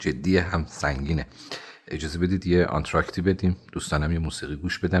هم جدیه هم سنگینه. اجازه بدید یه آنتراکتی بدیم، دوستانم یه موسیقی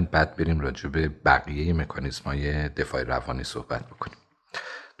گوش بدن، بعد بریم راجع به بقیه مکانیزم‌های دفاع روانی صحبت بکنیم.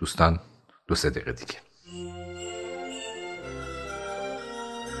 دوستان 2-3 دقیقه دیگه.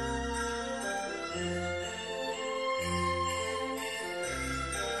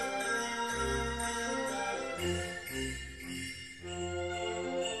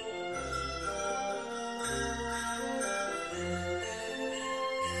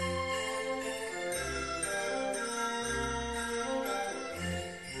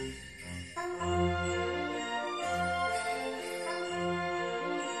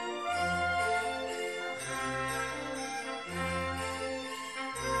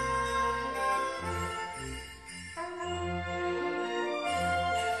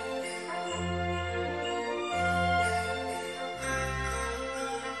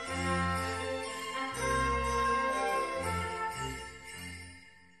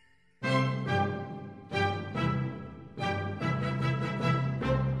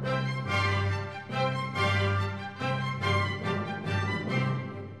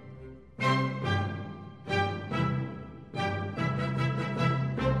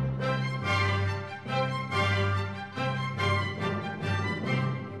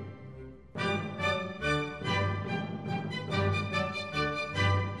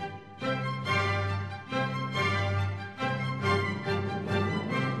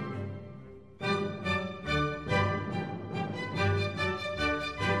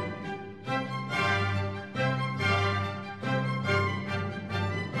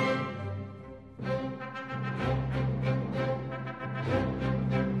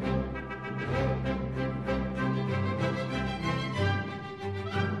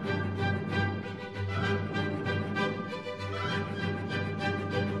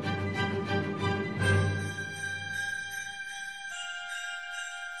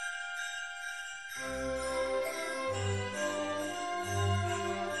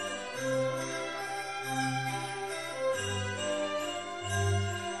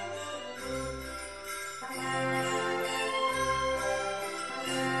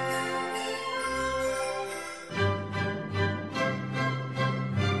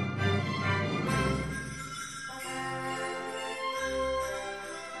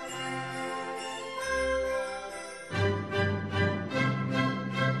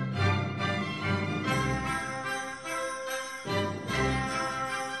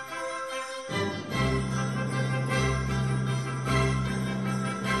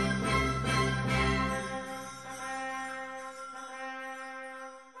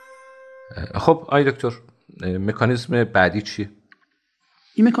 خب آی دکتر، مکانیزم بعدی چیه؟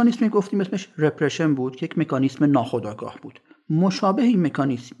 این مکانیزمی گفتیم اسمش رپرشن بود که یک مکانیزم ناخودآگاه بود. مشابه این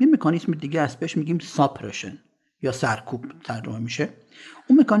مکانیزم یه مکانیزم دیگه است، بهش میگیم ساپرشن یا سرکوب ترجمه میشه.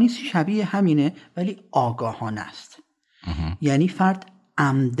 اون مکانیزم شبیه همینه ولی آگاهانه است. یعنی فرد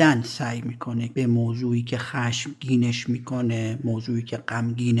عمدن سعی میکنه به موضوعی که خشمگینش میکنه، موضوعی که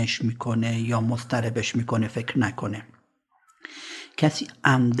غمگینش میکنه یا مضطربش میکنه فکر نکنه. کسی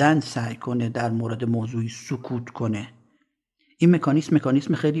عمدن سعی کنه در مورد موضوعی سکوت کنه. این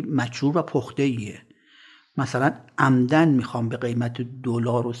مکانیزم خیلی مچور و پخته ایه. مثلا عمدن میخوام به قیمت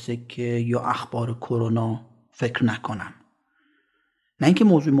دلار و سکه یا اخبار کرونا فکر نکنم. نه اینکه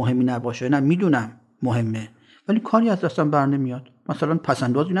موضوع مهمی نباشه، نه میدونم مهمه ولی کاری از دستم بر نمیاد. مثلا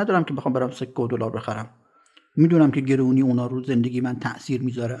پسندازی ندارم که بخوام برم سکه و دلار بخرم. میدونم که گرونی اونا رو زندگی من تأثیر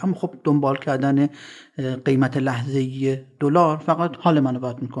میذاره، اما خب دنبال کردن قیمت لحظه‌ای دلار فقط حال منو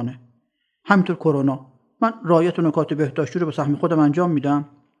بد میکنه. همینطور کرونا، من رعایت و نکات بهداشتی رو به سهم خودم انجام میدم،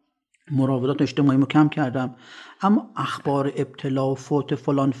 مراودات اجتماعیمو کم کردم، اما اخبار ابتلا و فوت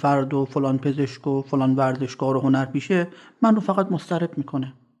فلان فرد و فلان پزشک و فلان ورزشکار و هنرپیشه من رو فقط مضطرب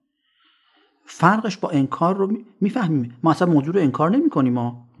میکنه. فرقش با انکار رو میفهمیم. ما اصلا موضوع رو انکار نمی‌کنیم،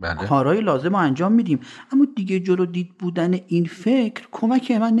 ما کارهای لازم رو انجام میدیم، اما دیگه جلو دید بودن این فکر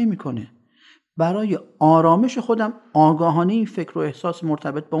کمک من نمیکنه. برای آرامش خودم آگاهانه این فکر و احساس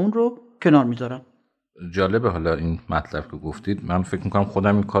مرتبط با اون رو کنار میذارم. جالبه. حالا این مطلب که گفتید، من فکر میکنم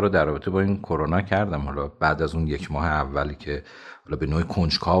خودم این کار رو در رابطه با این کرونا کردم. حالا بعد از اون 1 ماه اولی که حالا به نوعی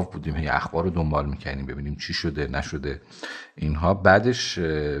کنجکاو بودیم، هی اخبار رو دنبال میکنیم ببینیم چی شده نشده اینها، بعدش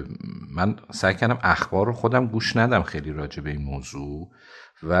من سعی کردم اخبار رو خودم گوش ندم خیلی راجع به این موضوع،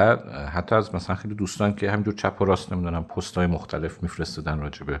 و حتی از مثلا خیلی دوستان که همینجور چپ و راست نمیدونم پست‌های مختلف میفرستادن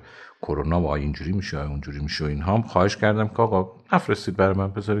راجع به کرونا و اینجوری میشه اونجوری میشه و اینها، هم خواهش کردم که آقا نفرستید برای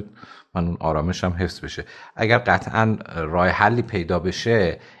من، بذارید من اون آرامشم حفظ بشه. اگر قطعا راه حلی پیدا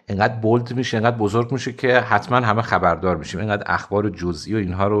بشه اینقدر بولد میشه، اینقدر بزرگ میشه که حتما همه خبردار میشیم. اینقدر اخبار جزئی و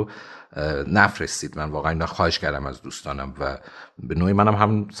اینها رو نفرستید. من واقعا اینا خواهش کردم از دوستانم و به نوعی منم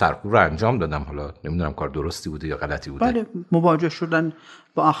هم سرکوب رو انجام دادم. حالا نمیدونم کار درستی بوده یا غلطی بوده. بله، مواجه شدن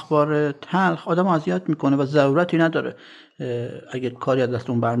با اخبار تلخ آدم اذیت میکنه و ضرورتی نداره اگه کاری از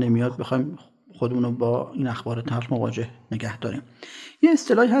دستمون بر نمیاد بخوایم خودمون رو با این اخبار تلخ مواجه نگه داریم. یه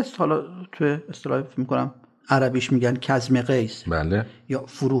اصطلاحی هست، حالا تو اصطلاح فکر می‌کنم عربیش میگن کظم غیظ. بله. یا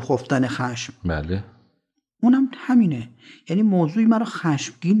فروخفتن خشم. بله. اونم همینه، یعنی موضوعی مرا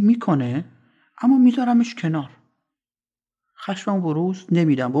خشمگین میکنه اما میذارمش کنار، خشمم بروز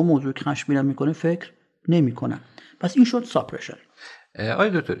نمیدم، با موضوعی که خشمگینم میکنه فکر نمیکنم. پس این شد ساپرشن. آقای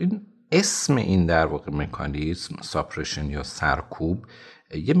دکتر، این اسم این در واقع مکانیزم ساپرشن یا سرکوب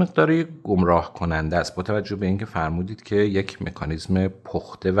یه مقداری گمراه کننده است، با توجه به اینکه فرمودید که یک مکانیزم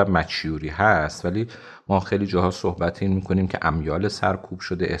پخته و مچیوری هست، ولی ما خیلی جاها صحبت این میکنیم که امیال سرکوب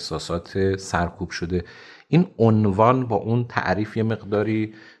شده، احساسات سرکوب شده. این عنوان با اون تعریف یه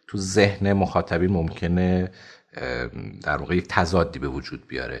مقداری تو ذهن مخاطبین ممکنه در واقع یک تضادی به وجود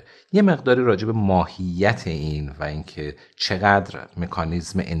بیاره. یه مقداری راجع به ماهیت این و اینکه چقدر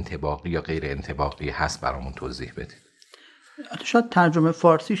مکانیزم انطباقی یا غیر انطباقی هست برامون توضیح بدید. شاید ترجمه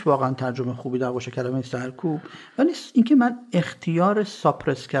فارسیش واقعا ترجمه خوبی در باشه کلمه سرکوب، ولی اینکه من اختیار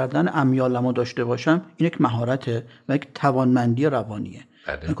ساپرس کردن امیالمو داشته باشم این یک مهارته و یک توانمندی روانیه.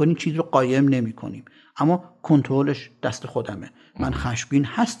 میگن این چیز رو قایم نمی‌کنیم اما کنترلش دست خودمه. من خشمگین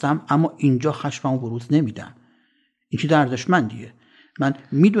هستم اما اینجا خشممو بروز نمیدم. این چیز ارزشمندیه. من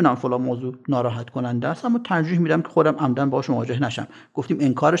میدونم فلان موضوع ناراحت کننده است اما ترجیح میدم که خودم عمدن باهاش مواجه نشم. گفتیم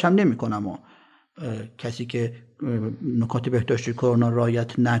انکارش هم نمی‌کنم و کسی که نکات بهداشتی کرونا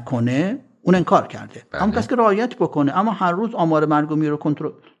رعایت نکنه اون انکار کرده. اما کسی که رعایت بکنه اما هر روز آمار مرگ و میر رو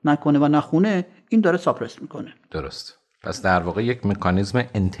کنترل نکنه و نخونه، این داره ساپرس میکنه. درست. پس در واقع یک مکانیزم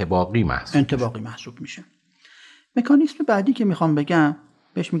انطباقی محسوب میشه. مکانیزم بعدی که میخوام بگم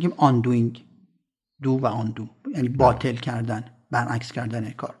بهش میگیم آندوینگ، دو و آندو، یعنی باطل کردن، برعکس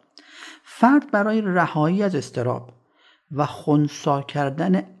کردن کار. فرد برای رهایی از اضطراب و خنثی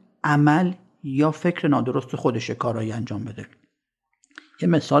کردن عمل یا فکر نادرست خودش کارایی انجام بده. یه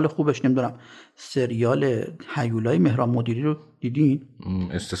مثال خوبش نمیدونم سریال هیولای مهران مدیری رو دیدین؟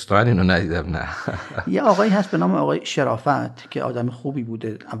 استثناً اینو ندیدم. نه. یه آقایی هست به نام آقای شرافت که آدم خوبی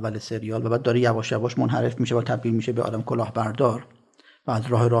بوده اول سریال و بعد داره یواش یواش منحرف میشه و تبدیل میشه به آدم کلاهبردار و از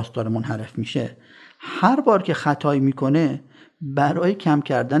راه راست داره منحرف میشه. هر بار که خطایی میکنه برای کم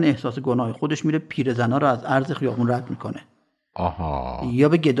کردن احساس گناه خودش میره پیرزنا رو از عرض خیابون رد میکنه. یا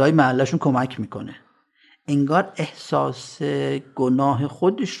به گدای محلشون کمک میکنه. انگار احساس گناه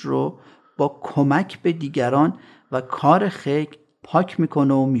خودش رو با کمک به دیگران و کار خیر پاک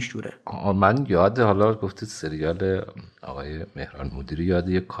میکنه و میشوره. من یاد حالا گفتید سریال آقای مهران مدیری، یاد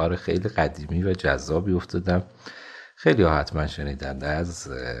یک کار خیلی قدیمی و جذابی افتادم. خیلی ها حتما شنیدند، از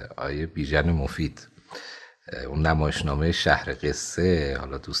آقای بیژن مفید، اون نمایشنامه شهر قصه.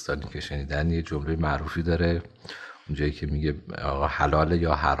 حالا دوستانی که شنیدن یه جمله معروفی داره اونجایی که میگه آقا حلاله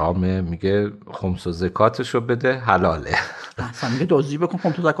یا حرامه، میگه خمس و زکاتشو بده حلاله. اصلا میگه دزدی بکن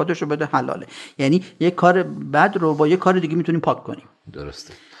خمس و زکاتشو بده حلاله. یعنی یک کار بد رو با یک کار دیگه میتونیم پاک کنیم.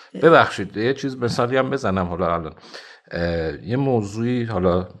 درسته. ببخشید یه چیز مثالی هم بزنم. حالا الان یه موضوعی،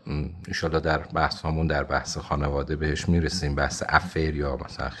 حالا انشالله در بحث همون در بحث خانواده بهش میرسیم، بحث افیر یا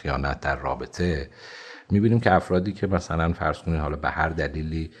مثلا خیانت در رابطه. میبینیم که افرادی که مثلا فرض کنید حالا به هر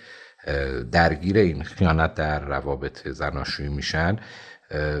دلیلی درگیر این خیانت در روابط زناشویی میشن،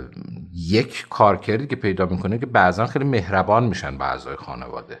 یک کارکردی که پیدا میکنه که بعضا خیلی مهربان میشن با اعضای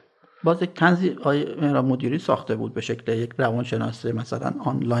خانواده. باز یک طنزی آقای مهران مدیری ساخته بود به شکل یک روانشناس مثلا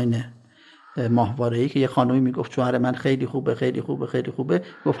آنلاین ماهواره‌ای که یه خانومی میگفت شوهر من خیلی خوبه خیلی خوبه خیلی خوبه،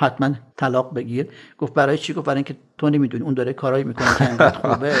 گفت حتما طلاق بگیر. گفت برای چی؟ گفت برای اینکه تو نمیدونی اون داره کارایی میکنه که انقدر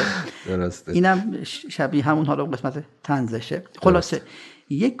خوبه. درسته. اینم شبیه همون حالا قسمت طنزشه. خلاصه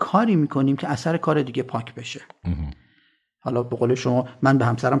یک کاری میکنیم که اثر کار دیگه پاک بشه. حالا به قول شما من به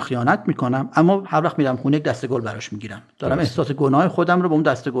همسرم خیانت میکنم اما هر وقت میرم خونه یک دسته گل براش میگیرم، دارم احساس گناه خودم رو به اون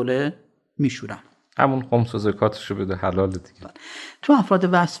دسته گله میشورم. همون خمس و زکاتشو بده حلال دیگه. تو افراد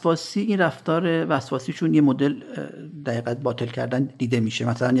وسواسی این رفتار وسواسیشون یه مدل دقیقاً باطل کردن دیده میشه.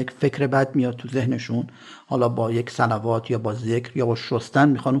 مثلا یک فکر بد میاد تو ذهنشون، حالا با یک صلوات یا با ذکر یا با شستن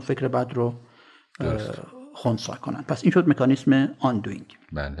میخوان اون فکر بد رو خنثی کنن. پس این شد مکانیسم آندوینگ.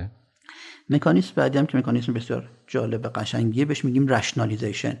 بله. مکانیسم بعدی هم که مکانیسم بسیار جالب و قشنگیه بهش میگیم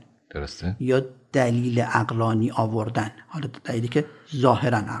رشنالیزیشن. درسته. یا دلیل عقلانی آوردن. حالا دلیلی که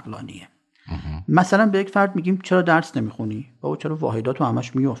ظاهرا عقلانیه. مثلا به یک فرد میگیم چرا درس نمیخونی؟ بابا چرا واحداتو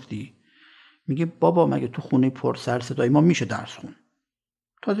همش میافتی؟ میگه بابا مگه تو خونه پر سر صدای ما میشه درس خون؟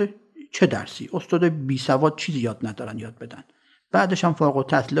 تازه چه درسی؟ استاد بی سواد چیزی یاد ندارن یاد بدن. بعدش هم فارغ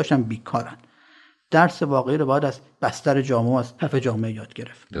التحصیلاش هم بیکارن. درس واقعی رو باید از بستر جامعه، از کف جامعه یاد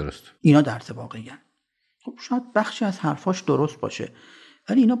گرفت. درست. اینا درس واقعی هن. خب شاید بخشی از حرفاش درست باشه،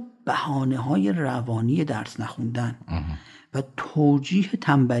 ولی اینا بهانه‌های روانی درس نخوندن و توجیه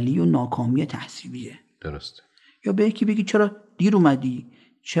تنبلی و ناکامی تحصیلیه. درست. یا به یکی بگی چرا دیر اومدی،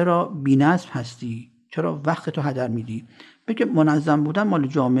 چرا بی‌نظم هستی، چرا وقتتو هدر میدی، بگه منظم بودن مال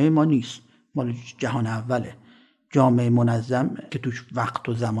جامعه ما نیست، مال جهان اوله. جامعه منظم که توش وقت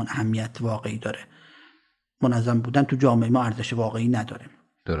و زمان اهمیت واقعی داره، منظم بودن تو جامعه ما ارزش واقعی نداره.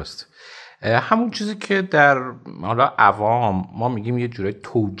 درست. همون چیزی که در حالا عوام ما میگیم یه جورای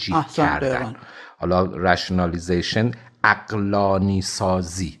توجیه کردن، حالا رشنالیزیشن، عقلانی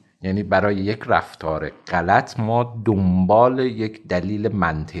سازی، یعنی برای یک رفتار غلط ما دنبال یک دلیل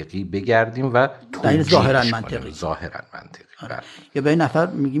منطقی بگردیم و توجیهش ظاهرا منطقی. یا به این نفر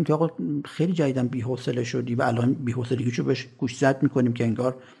میگیم که آقا خیلی جدیدن بی‌حوصله شدی و الان بی‌حوصلگیشو بهش گوشزد میکنیم که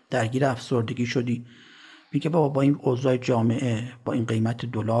انگار درگیر افسردگی شدی. میگه بابا با این اوضاع جامعه، با این قیمت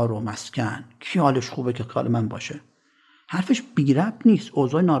دلار و مسکن، کی حالش خوبه که کار من باشه؟ حرفش بی ربط نیست.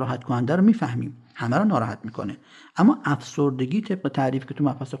 اوضاع ناراحت کننده رو میفهمیم، همه رو ناراحت میکنه، اما افسردگی طبق تعریف که تو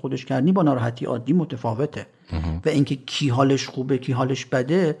مبحث خودش کردی با ناراحتی عادی متفاوته. و اینکه کی حالش خوبه کی حالش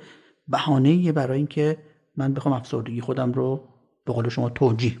بده بهانه‌ایه برای اینکه من بخوام افسردگی خودم رو به قول شما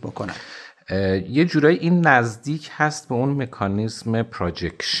توجیه بکنم. یه جورایی این نزدیک هست به اون مکانیزم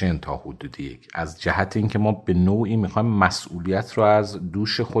پروجکشن تا حدودی، از جهت اینکه ما به نوعی میخوایم مسئولیت رو از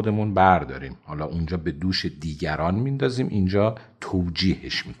دوش خودمون برداریم، حالا اونجا به دوش دیگران میندازیم، اینجا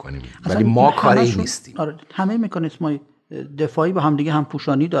توجیهش میکنیم، ولی ما کاری نیستیم. آره، همه مکانیزم‌های دفاعی با هم دیگه هم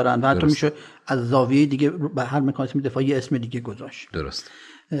پوشانی دارن و حتی میشه از زاویه دیگه به هر مکانیزم دفاعی اسم دیگه گذاشت. درست.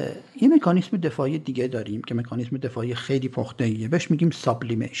 یه مکانیزم دفاعی دیگه داریم که مکانیزم دفاعی خیلی پخته‌ایه، بهش میگیم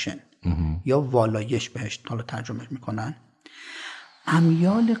سابلیمیشن یا والایش بهش حالا ترجمه میکنن.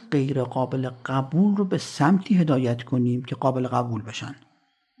 امیال غیر قابل قبول رو به سمتی هدایت کنیم که قابل قبول بشن.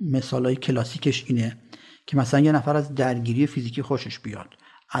 مثالای کلاسیکش اینه که مثلا یه نفر از درگیری فیزیکی خوشش بیاد،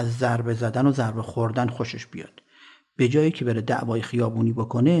 از ضربه زدن و ضربه خوردن خوشش بیاد، به جایی که بره دعوای خیابونی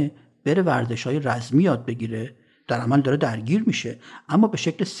بکنه بره ورزش‌های رزمی یاد بگیره، در عمل داره درگیر میشه اما به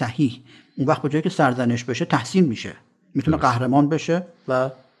شکل صحیح. اون وقت به جایی که سرزنش بشه تحسین میشه، میتونه قهرمان بشه و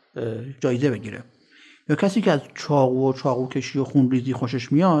جایزه بگیره. یا کسی که از چاقو کشی و خونریزی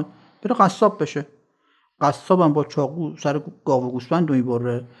خوشش میاد بره قصاب بشه، قصاب هم با چاقو سر گاو و گوسفند رو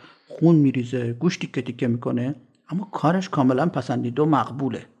میبره، خون میریزه، گوشت تیکه تیکه میکنه، اما کارش کاملا پسندیده و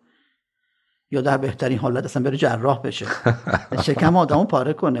مقبوله. یا در بهترین حالت اصلا بره جراح بشه، شکم آدمو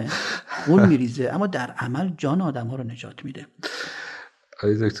پاره کنه، خون میریزه، اما در عمل جان آدم‌ها رو نجات میده.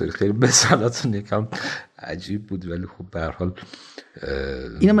 آقای دکتر خیلی مثالاتون یکم عجیب بود، ولی خب به هر حال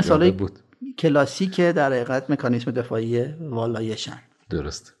اینا مثالای کلاسیکه در حقیقت مکانیزم دفاعی والایشن.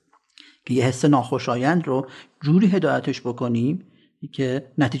 درست. که یه حس ناخوشایند رو جوری هدایتش بکنیم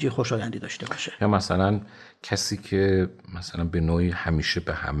که نتیجه خوشایندی داشته باشه. یا مثلا کسی که مثلا به نوعی همیشه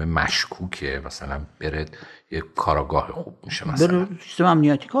به همه مشکوکه، مثلا بره یه کاراگاه خوب میشه، مثلا بره سیستم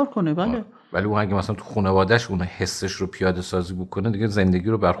امنیتی کار کنه. بله. ولی اون اگه مثلا تو خانواده‌اش اون حسش رو پیاده سازی بکنه، دیگه زندگی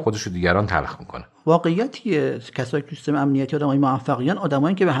رو بر خودش و دیگران تلخ میکنه. واقعیتیه کسایی که تو سیستم امنیتی آدمای موفقین،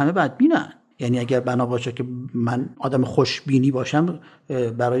 آدمایی که به همه بدبینن. یعنی اگر بنا باشه که من آدم خوشبینی باشم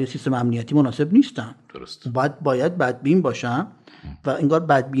برای سیستم امنیتی مناسب نیستم. درست. باید بدبین باشم و انگار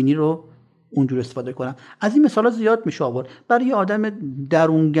بدبینی رو اونجور استفاده کنم. از این مثالا زیاد میشه آورد. برای یه آدم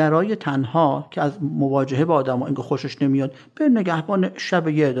درونگرای تنها که از مواجهه با آدم‌ها انگار خوشش نمیاد، به نگهبان شب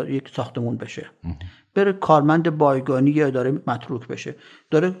یک ساختمون بشه، بره کارمند بایگانی یه اداره متروک بشه،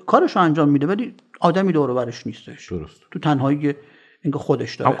 داره کارشو انجام میده ولی آدمی دور و برش نیستش. درست. تو تنهایی انگار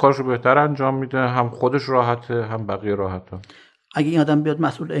خودش داره، هم کارشو بهتر انجام میده، هم خودش راحته، هم بقیه راحته. اگه این آدم بیاد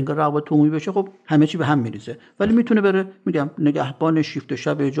مسئول انگار روابط عمومی بشه، خب همه چی به هم میریزه. ولی میتونه بره میگم نگهبان شیفت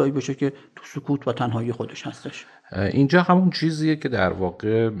شب جایی بشه که تو سکوت و تنهایی خودش هستش. اینجا همون چیزیه که در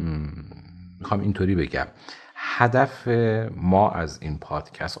واقع میخوام اینطوری بگم، هدف ما از این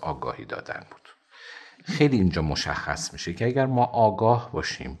پادکست آگاهی دادن بود. خیلی اینجا مشخص میشه که اگر ما آگاه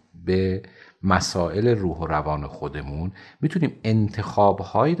باشیم به مسائل روح و روان خودمون، میتونیم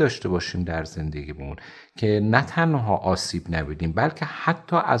انتخاب‌هایی داشته باشیم در زندگیمون که نه تنها آسیب نبینیم، بلکه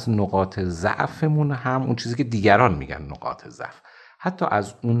حتی از نقاط ضعفمون هم، اون چیزی که دیگران میگن نقاط ضعف، حتی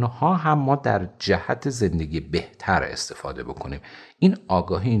از اونها هم ما در جهت زندگی بهتر استفاده بکنیم. این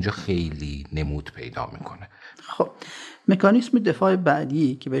آگاهی اینجا خیلی نمود پیدا میکنه. خب مکانیسم دفاع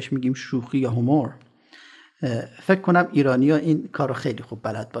بعدی که بهش میگیم شوخی یا هومور، فکر کنم ایرانی‌ها این کارو خیلی خوب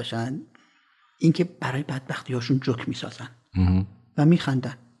بلد باشن، اینکه برای بدبختی‌هاشون جوک میسازن و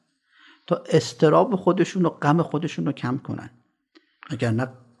میخندن تا اضطراب خودشون و غم خودشون رو کم کنن. اگر نه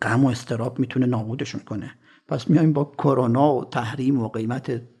غم و اضطراب میتونه نابودشون کنه. پس میایم با کرونا و تحریم و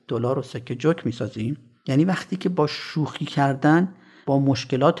قیمت دلار و سکه جوک میسازیم. یعنی وقتی که با شوخی کردن با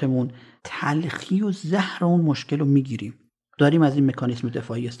مشکلاتمون تلخی و زهر اون مشکل رو میگیریم، داریم از این مکانیسم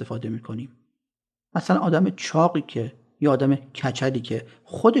دفاعی استفاده میکنیم. مثلا آدم چاقی که یا آدم کچلی که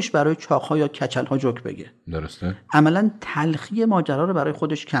خودش برای چاق‌ها یا کچل‌ها جوک بگه، درسته، عملاً تلخی ماجرا رو برای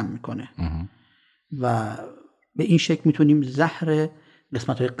خودش کم میکنه و به این شکل میتونیم زهر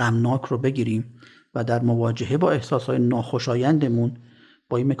قسمت‌های غمناک رو بگیریم و در مواجهه با احساس‌های ناخوشایندمون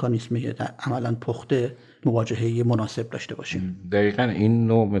با این مکانیسم عملاً پخته مواجهه مناسب داشته باشیم. دقیقاً این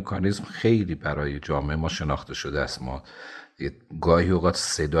نوع مکانیسم خیلی برای جامعه ما شناخته شده است. ما گاهی اوقات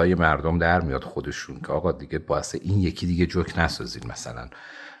صدای مردم در میاد خودشون که آقا دیگه باعث این یکی دیگه جوک نسازین مثلا،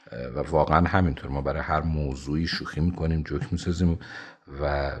 و واقعا همینطور ما برای هر موضوعی شوخی میکنیم، جوک میسازیم.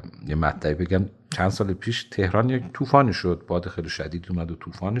 و یه مطلبی بگم، چند سال پیش تهران یک طوفانی شد، باد خیلی شدید اومد و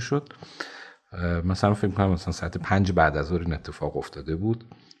طوفانی شد. مثلا فکر کنم مثلا ساعت 5 بعد از ظهر این اتفاق افتاده بود.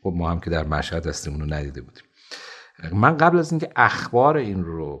 خب ما هم که در مشهد هستیم اونو ندیده بودیم. من قبل از اینکه اخبار این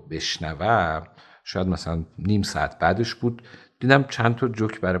رو بشنوم، شاید مثلا نیم ساعت بعدش بود، دیدم چند تا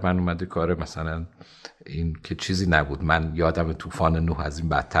جوک برای من اومده کاره، مثلا این که چیزی نبود، من یادم طوفان نوح از این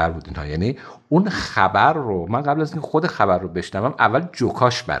بدتر بود اینها. یعنی اون خبر رو من قبل از اینکه خود خبر رو بشنوم اول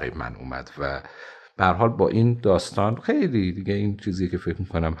جوکاش برای من اومد و به هر حال با این داستان خیلی دیگه این چیزیه که فکر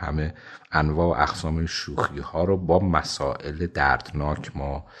میکنم همه انواع و اقسام شوخی ها رو با مسائل دردناک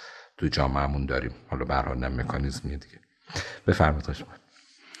ما تو جامعهمون داریم. حالا به هر حال مکانیزمیه دیگه. بفرمایید شما.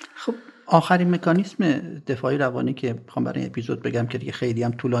 خب آخرین مکانیسم دفاعی روانی که میخوام برای اپیزود بگم که دیگه خیلی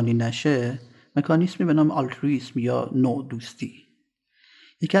هم طولانی نشه، مکانیسمی به نام آلترویسم یا نوع دوستی.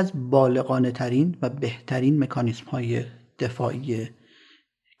 یکی از بالغانه ترین و بهترین مکانیسم های دفاعی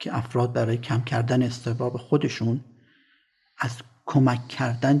که افراد برای کم کردن اضطراب خودشون از کمک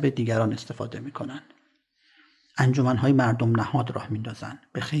کردن به دیگران استفاده میکنن. انجمن‌های مردم نهاد راه میندازن،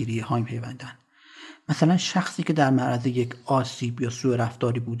 به خیریه ها میپیوندن. مثلا شخصی که در معرض یک آسیب یا سوء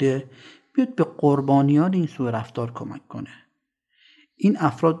رفتاری بوده بیاد به قربانیان این سوء رفتار کمک کنه. این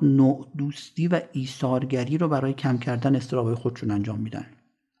افراد نوع دوستی و ایثارگری رو برای کم کردن اضطراب‌های خودشون انجام میدن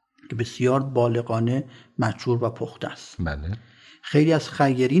که بسیار بالغانه، مچور و پخته است. بله. خیلی از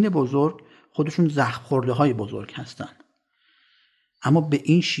خیرین بزرگ خودشون زخم خورده های بزرگ هستن، اما به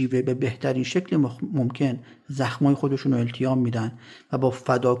این شیوه به بهترین شکل ممکن زخمای خودشون رو التیام میدن و با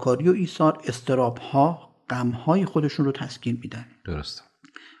فداکاری و ایثار اضطراب‌ها، غم‌های خودشون رو تسکین میدن. درسته.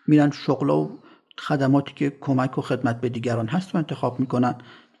 میرن شغلا و خدماتی که کمک و خدمت به دیگران هست رو انتخاب میکنن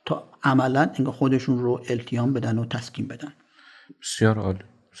تا عملاً انگار خودشون رو التیام بدن و تسکین بدن. بسیار عالی،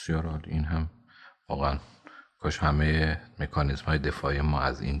 بسیار عالی. این هم واقعا کاش همه مکانیزم های دفاعی ما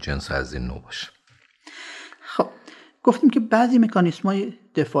از این جنس و از این نوع باشه. خب گفتیم که بعضی مکانیزم های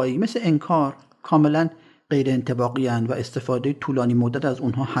دفاعی مثل انکار کاملا غیر انطباقی هستند و استفاده طولانی مدت از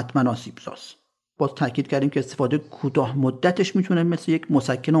اونها حتما آسیب ساز. باز تاکید کردیم که استفاده کوتاه مدتش میتونه مثل یک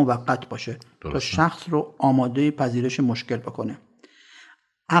مسکن موقت باشه تا شخص رو آماده پذیرش مشکل بکنه.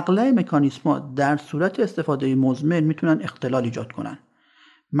 اغلب مکانیزم‌ها در صورت استفاده مزمن میتونن اختلال ایجاد کنن.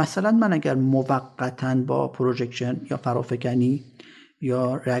 مثلا من اگر موقتاً با پروژکشن یا فرافکنی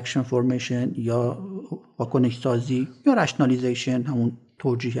یا ریاکشن فورمیشن یا واکنش سازی یا رشنالیزیشن، همون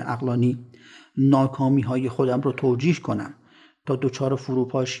توجیه عقلانی، ناکامی های خودم رو توجیه کنم تا دچار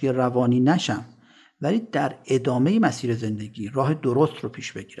فروپاشی روانی نشم، ولی در ادامه مسیر زندگی راه درست رو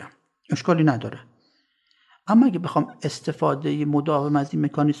پیش بگیرم، اشکالی نداره. اما اگه بخوام استفاده مداوم از این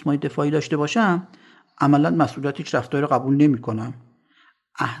مکانیزم‌های دفاعی داشته باشم، عملاً مسئولیت هیچ رفتاری رو قبول نمی‌کنم.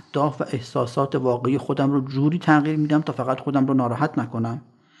 اهداف و احساسات واقعی خودم رو جوری تغییر میدم تا فقط خودم رو ناراحت نکنم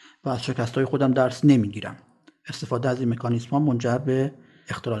و از شکست‌های خودم درس نمیگیرم. استفاده از این مکانیزم‌ها منجر به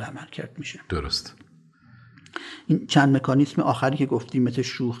اختلال عملکرد میشه. درست. این چند مکانیزم آخری که گفتیم مثل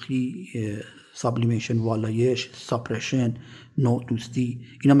شوخی، سابلیمیشن، والایش، ساپرشن، نوع دوستی،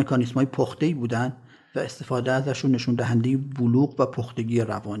 اینا مکانیزم‌های پخته‌ای بودن و استفاده ازشون نشون دهنده بلوغ و پختگی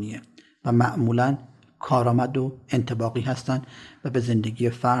روانیه و معمولاً کارآمد و انطباقی هستن و به زندگی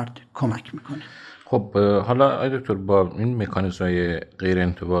فرد کمک میکنه. خب حالا آقای دکتر با این مکانیزم‌های غیر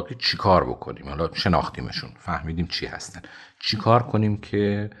انطباقی چی کار بکنیم؟ حالا شناختیمشون، فهمیدیم چی هستن، چی کار کنیم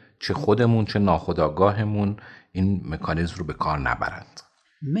که چه خودمون چه ناخودآگاهمون این مکانیزم رو به کار نبرند؟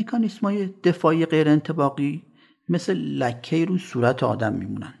 مکانیزم‌های دفاعی غیر انطباقی مثل لکه رو صورت آدم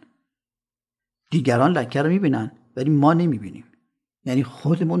میمونن. دیگران لکه رو میبینن ولی ما نمیبینیم. یعنی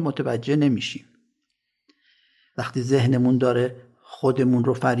خودمون متوجه نمیشیم. وقتی ذهنمون داره خودمون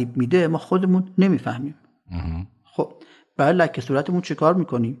رو فریب میده، ما خودمون نمیفهمیم. خب برای لکه صورتمون چه کار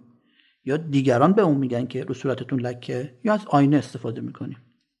میکنیم؟ یا دیگران به اون میگن که رو صورتتون لکه، یا از آینه استفاده میکنیم.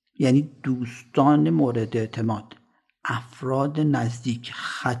 یعنی دوستان مورد اعتماد، افراد نزدیک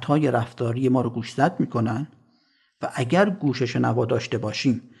خطای رفتاری ما رو گوشزد میکنن و اگر گوش شنوا داشته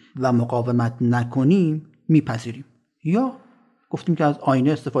باشیم و مقاومت نکنیم میپذیریم. یا گفتیم که از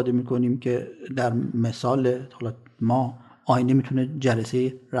آینه استفاده میکنیم که در مثال حالا ما آینه میتونه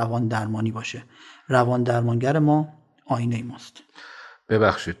جلسه روان درمانی باشه. روان درمانگر ما آینه ماست.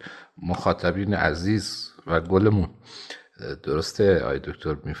 ببخشید مخاطبین عزیز و گلمون، درسته آقای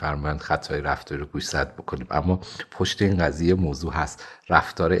دکتر میفرمایند خطای رفتاری رو گوشزد بکنیم، اما پشت این قضیه موضوع هست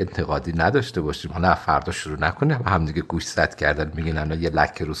رفتار انتقادی نداشته باشیم. حالا فردا شروع نکنیم همدیگه گوشزد کردن، میگین الان یه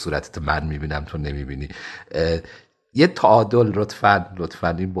لکه رو صورتت من میبینم تو نمیبینی. یه تعادل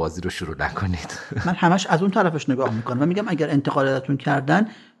لطفاً این بازی رو شروع نکنید. من همش از اون طرفش نگاه میکنم و میگم اگر انتقادتون کردن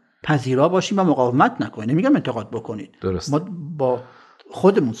پذیرا باشیم و مقاومت نکنید. نمیگم انتقاد بکنید. درست. ما با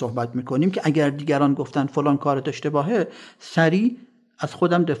خودمون صحبت میکنیم که اگر دیگران گفتن فلان کارت اشتباهه، سریع از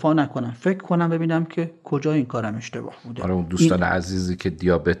خودم دفاع نکنم، فکر کنم ببینم که کجا این کارم اشتباه بوده. آره، اون دوستان عزیزی که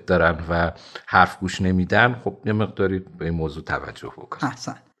دیابت دارن و حرف گوش نمیدن، خب یه مقداری به این موضوع توجه بکنید.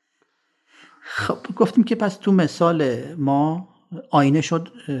 احسن. خب گفتیم که پس تو مثال ما آینه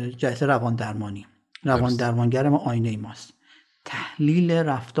شد جلسه روان درمانی. روان درمانگر ما آینه ماست. تحلیل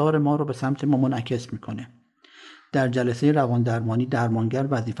رفتار ما رو به سمت ما منعکس میکنه. در جلسه روان درمانی درمانگر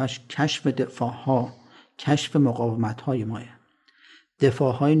وظیفش کشف دفاعها، کشف مقاومت‌های ماه.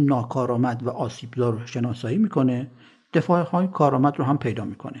 دفاعهای ناکارآمد و آسیبزا رو شناسایی میکنه، دفاعهای کارآمد رو هم پیدا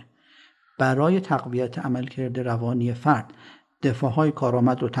میکنه. برای تقویت عملکرد روانی فرد دفاعهای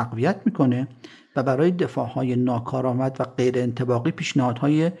کارآمد رو تقویت میکنه و برای دفاعهای ناکارآمد و غیر انطباقی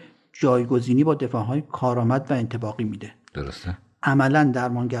پیشنهادهای جایگزینی با دفاعهای کارآمد و انطباقی میده. درسته؟ عملاً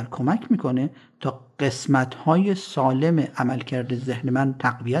درمانگر کمک میکنه تا قسمت‌های سالم عملکرد ذهن من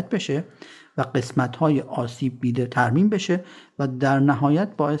تقویت بشه و قسمت‌های آسیب دیده ترمیم بشه و در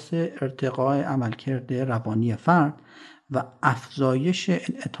نهایت باعث ارتقاء عملکرد روانی فرد و افزایش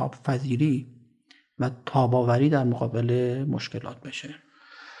انعطاف پذیری و تاب‌آوری در مقابل مشکلات بشه.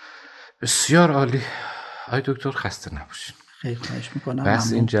 بسیار عالی. آقای دکتر خسته نباشین. خیلی خواهش میکنم.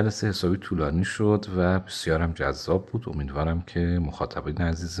 بس این جلسه حسابی طولانی شد و بسیارم جذاب بود. امیدوارم که مخاطبین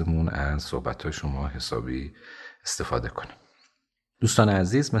عزیزمون از صحبت‌های شما حسابی استفاده کنیم. دوستان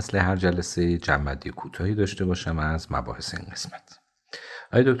عزیز، مثل هر جلسه جمع‌بندی کوتاهی داشته باشم از مباحث این قسمت.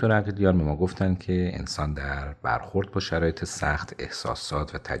 آقای دکتر عقیلیان به ما گفتن که انسان در برخورد با شرایط سخت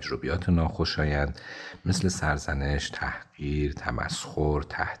احساسات و تجربیات ناخوشایند مثل سرزنش، تحقیر، تمسخر،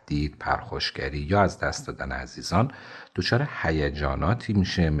 تهدید، پرخاشگری یا از دست دادن عزیزان دچار هیجاناتی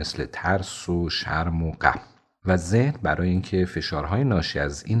میشه مثل ترس و شرم و غم و ذهن برای اینکه فشارهای ناشی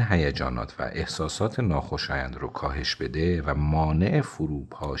از این هیجانات و احساسات ناخوشایند رو کاهش بده و مانع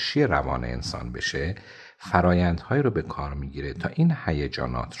فروپاشی روان انسان بشه فرایندهایی رو به کار میگیره تا این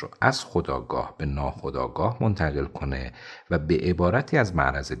هیجانات رو از خودآگاه به ناخودآگاه منتقل کنه و به عبارتی از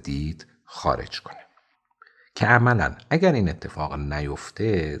معرض دید خارج کنه که عملاً اگر این اتفاق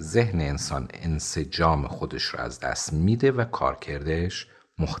نیفته ذهن انسان انسجام خودش رو از دست میده و کارکردش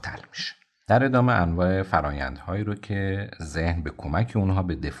مختل میشه. در ادامه انواع فرایندهایی رو که ذهن به کمک اونها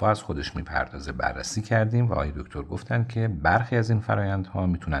به دفاع از خودش میپردازه بررسی کردیم و آقای دکتر گفتن که برخی از این فرایندها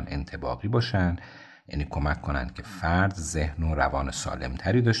میتونن انطباقی باشن، یعنی کمک کنند که فرد ذهن و روان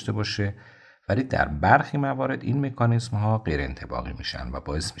سالمتری داشته باشه، ولی در برخی موارد این مکانیزم ها غیر انطباقی میشن و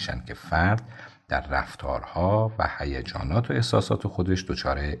باعث میشن که فرد در رفتارها و هیجانات و احساسات خودش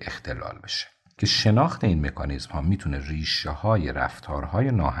دچار اختلال بشه که شناخت این مکانیزم ها میتونه ریشه های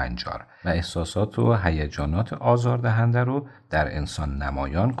رفتارهای ناهنجار و احساسات و هیجانات آزاردهنده رو در انسان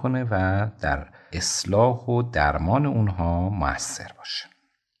نمایان کنه و در اصلاح و درمان اونها مؤثر باشه.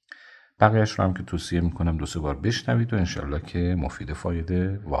 بقیهش رو هم که توصیه میکنم 2-3 بار بشنوید و انشالله که مفید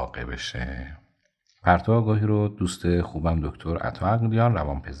فایده واقع بشه. پرتو آگاهی رو دوست خوبم دکتر عطا عقیلیان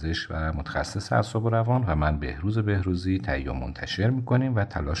روانپزشک و متخصص اعصاب و روان و من بهروز بهروزی تهیه و منتشر میکنیم و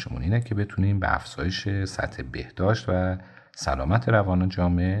تلاشمون اینه که بتونیم به افزایش سطح بهداشت و سلامت روان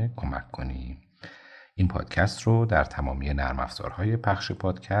جامعه کمک کنیم. این پادکست رو در تمامی نرم افزارهای پخش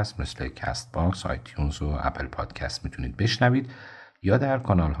پادکست مثل کست باکس، آیتیونز و اپل پادکست میتونید بشنوید یا در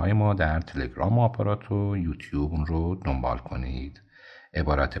کانال‌های ما در تلگرام و آپارات و یوتیوب اون رو دنبال کنید.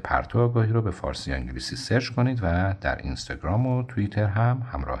 عبارت پرتو آگاهی رو به فارسی و انگلیسی سرچ کنید و در اینستاگرام و توییتر هم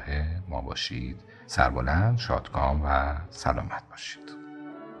همراه ما باشید. سربلند، شادکام و سلامت باشید.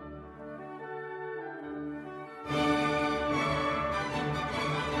 میشه.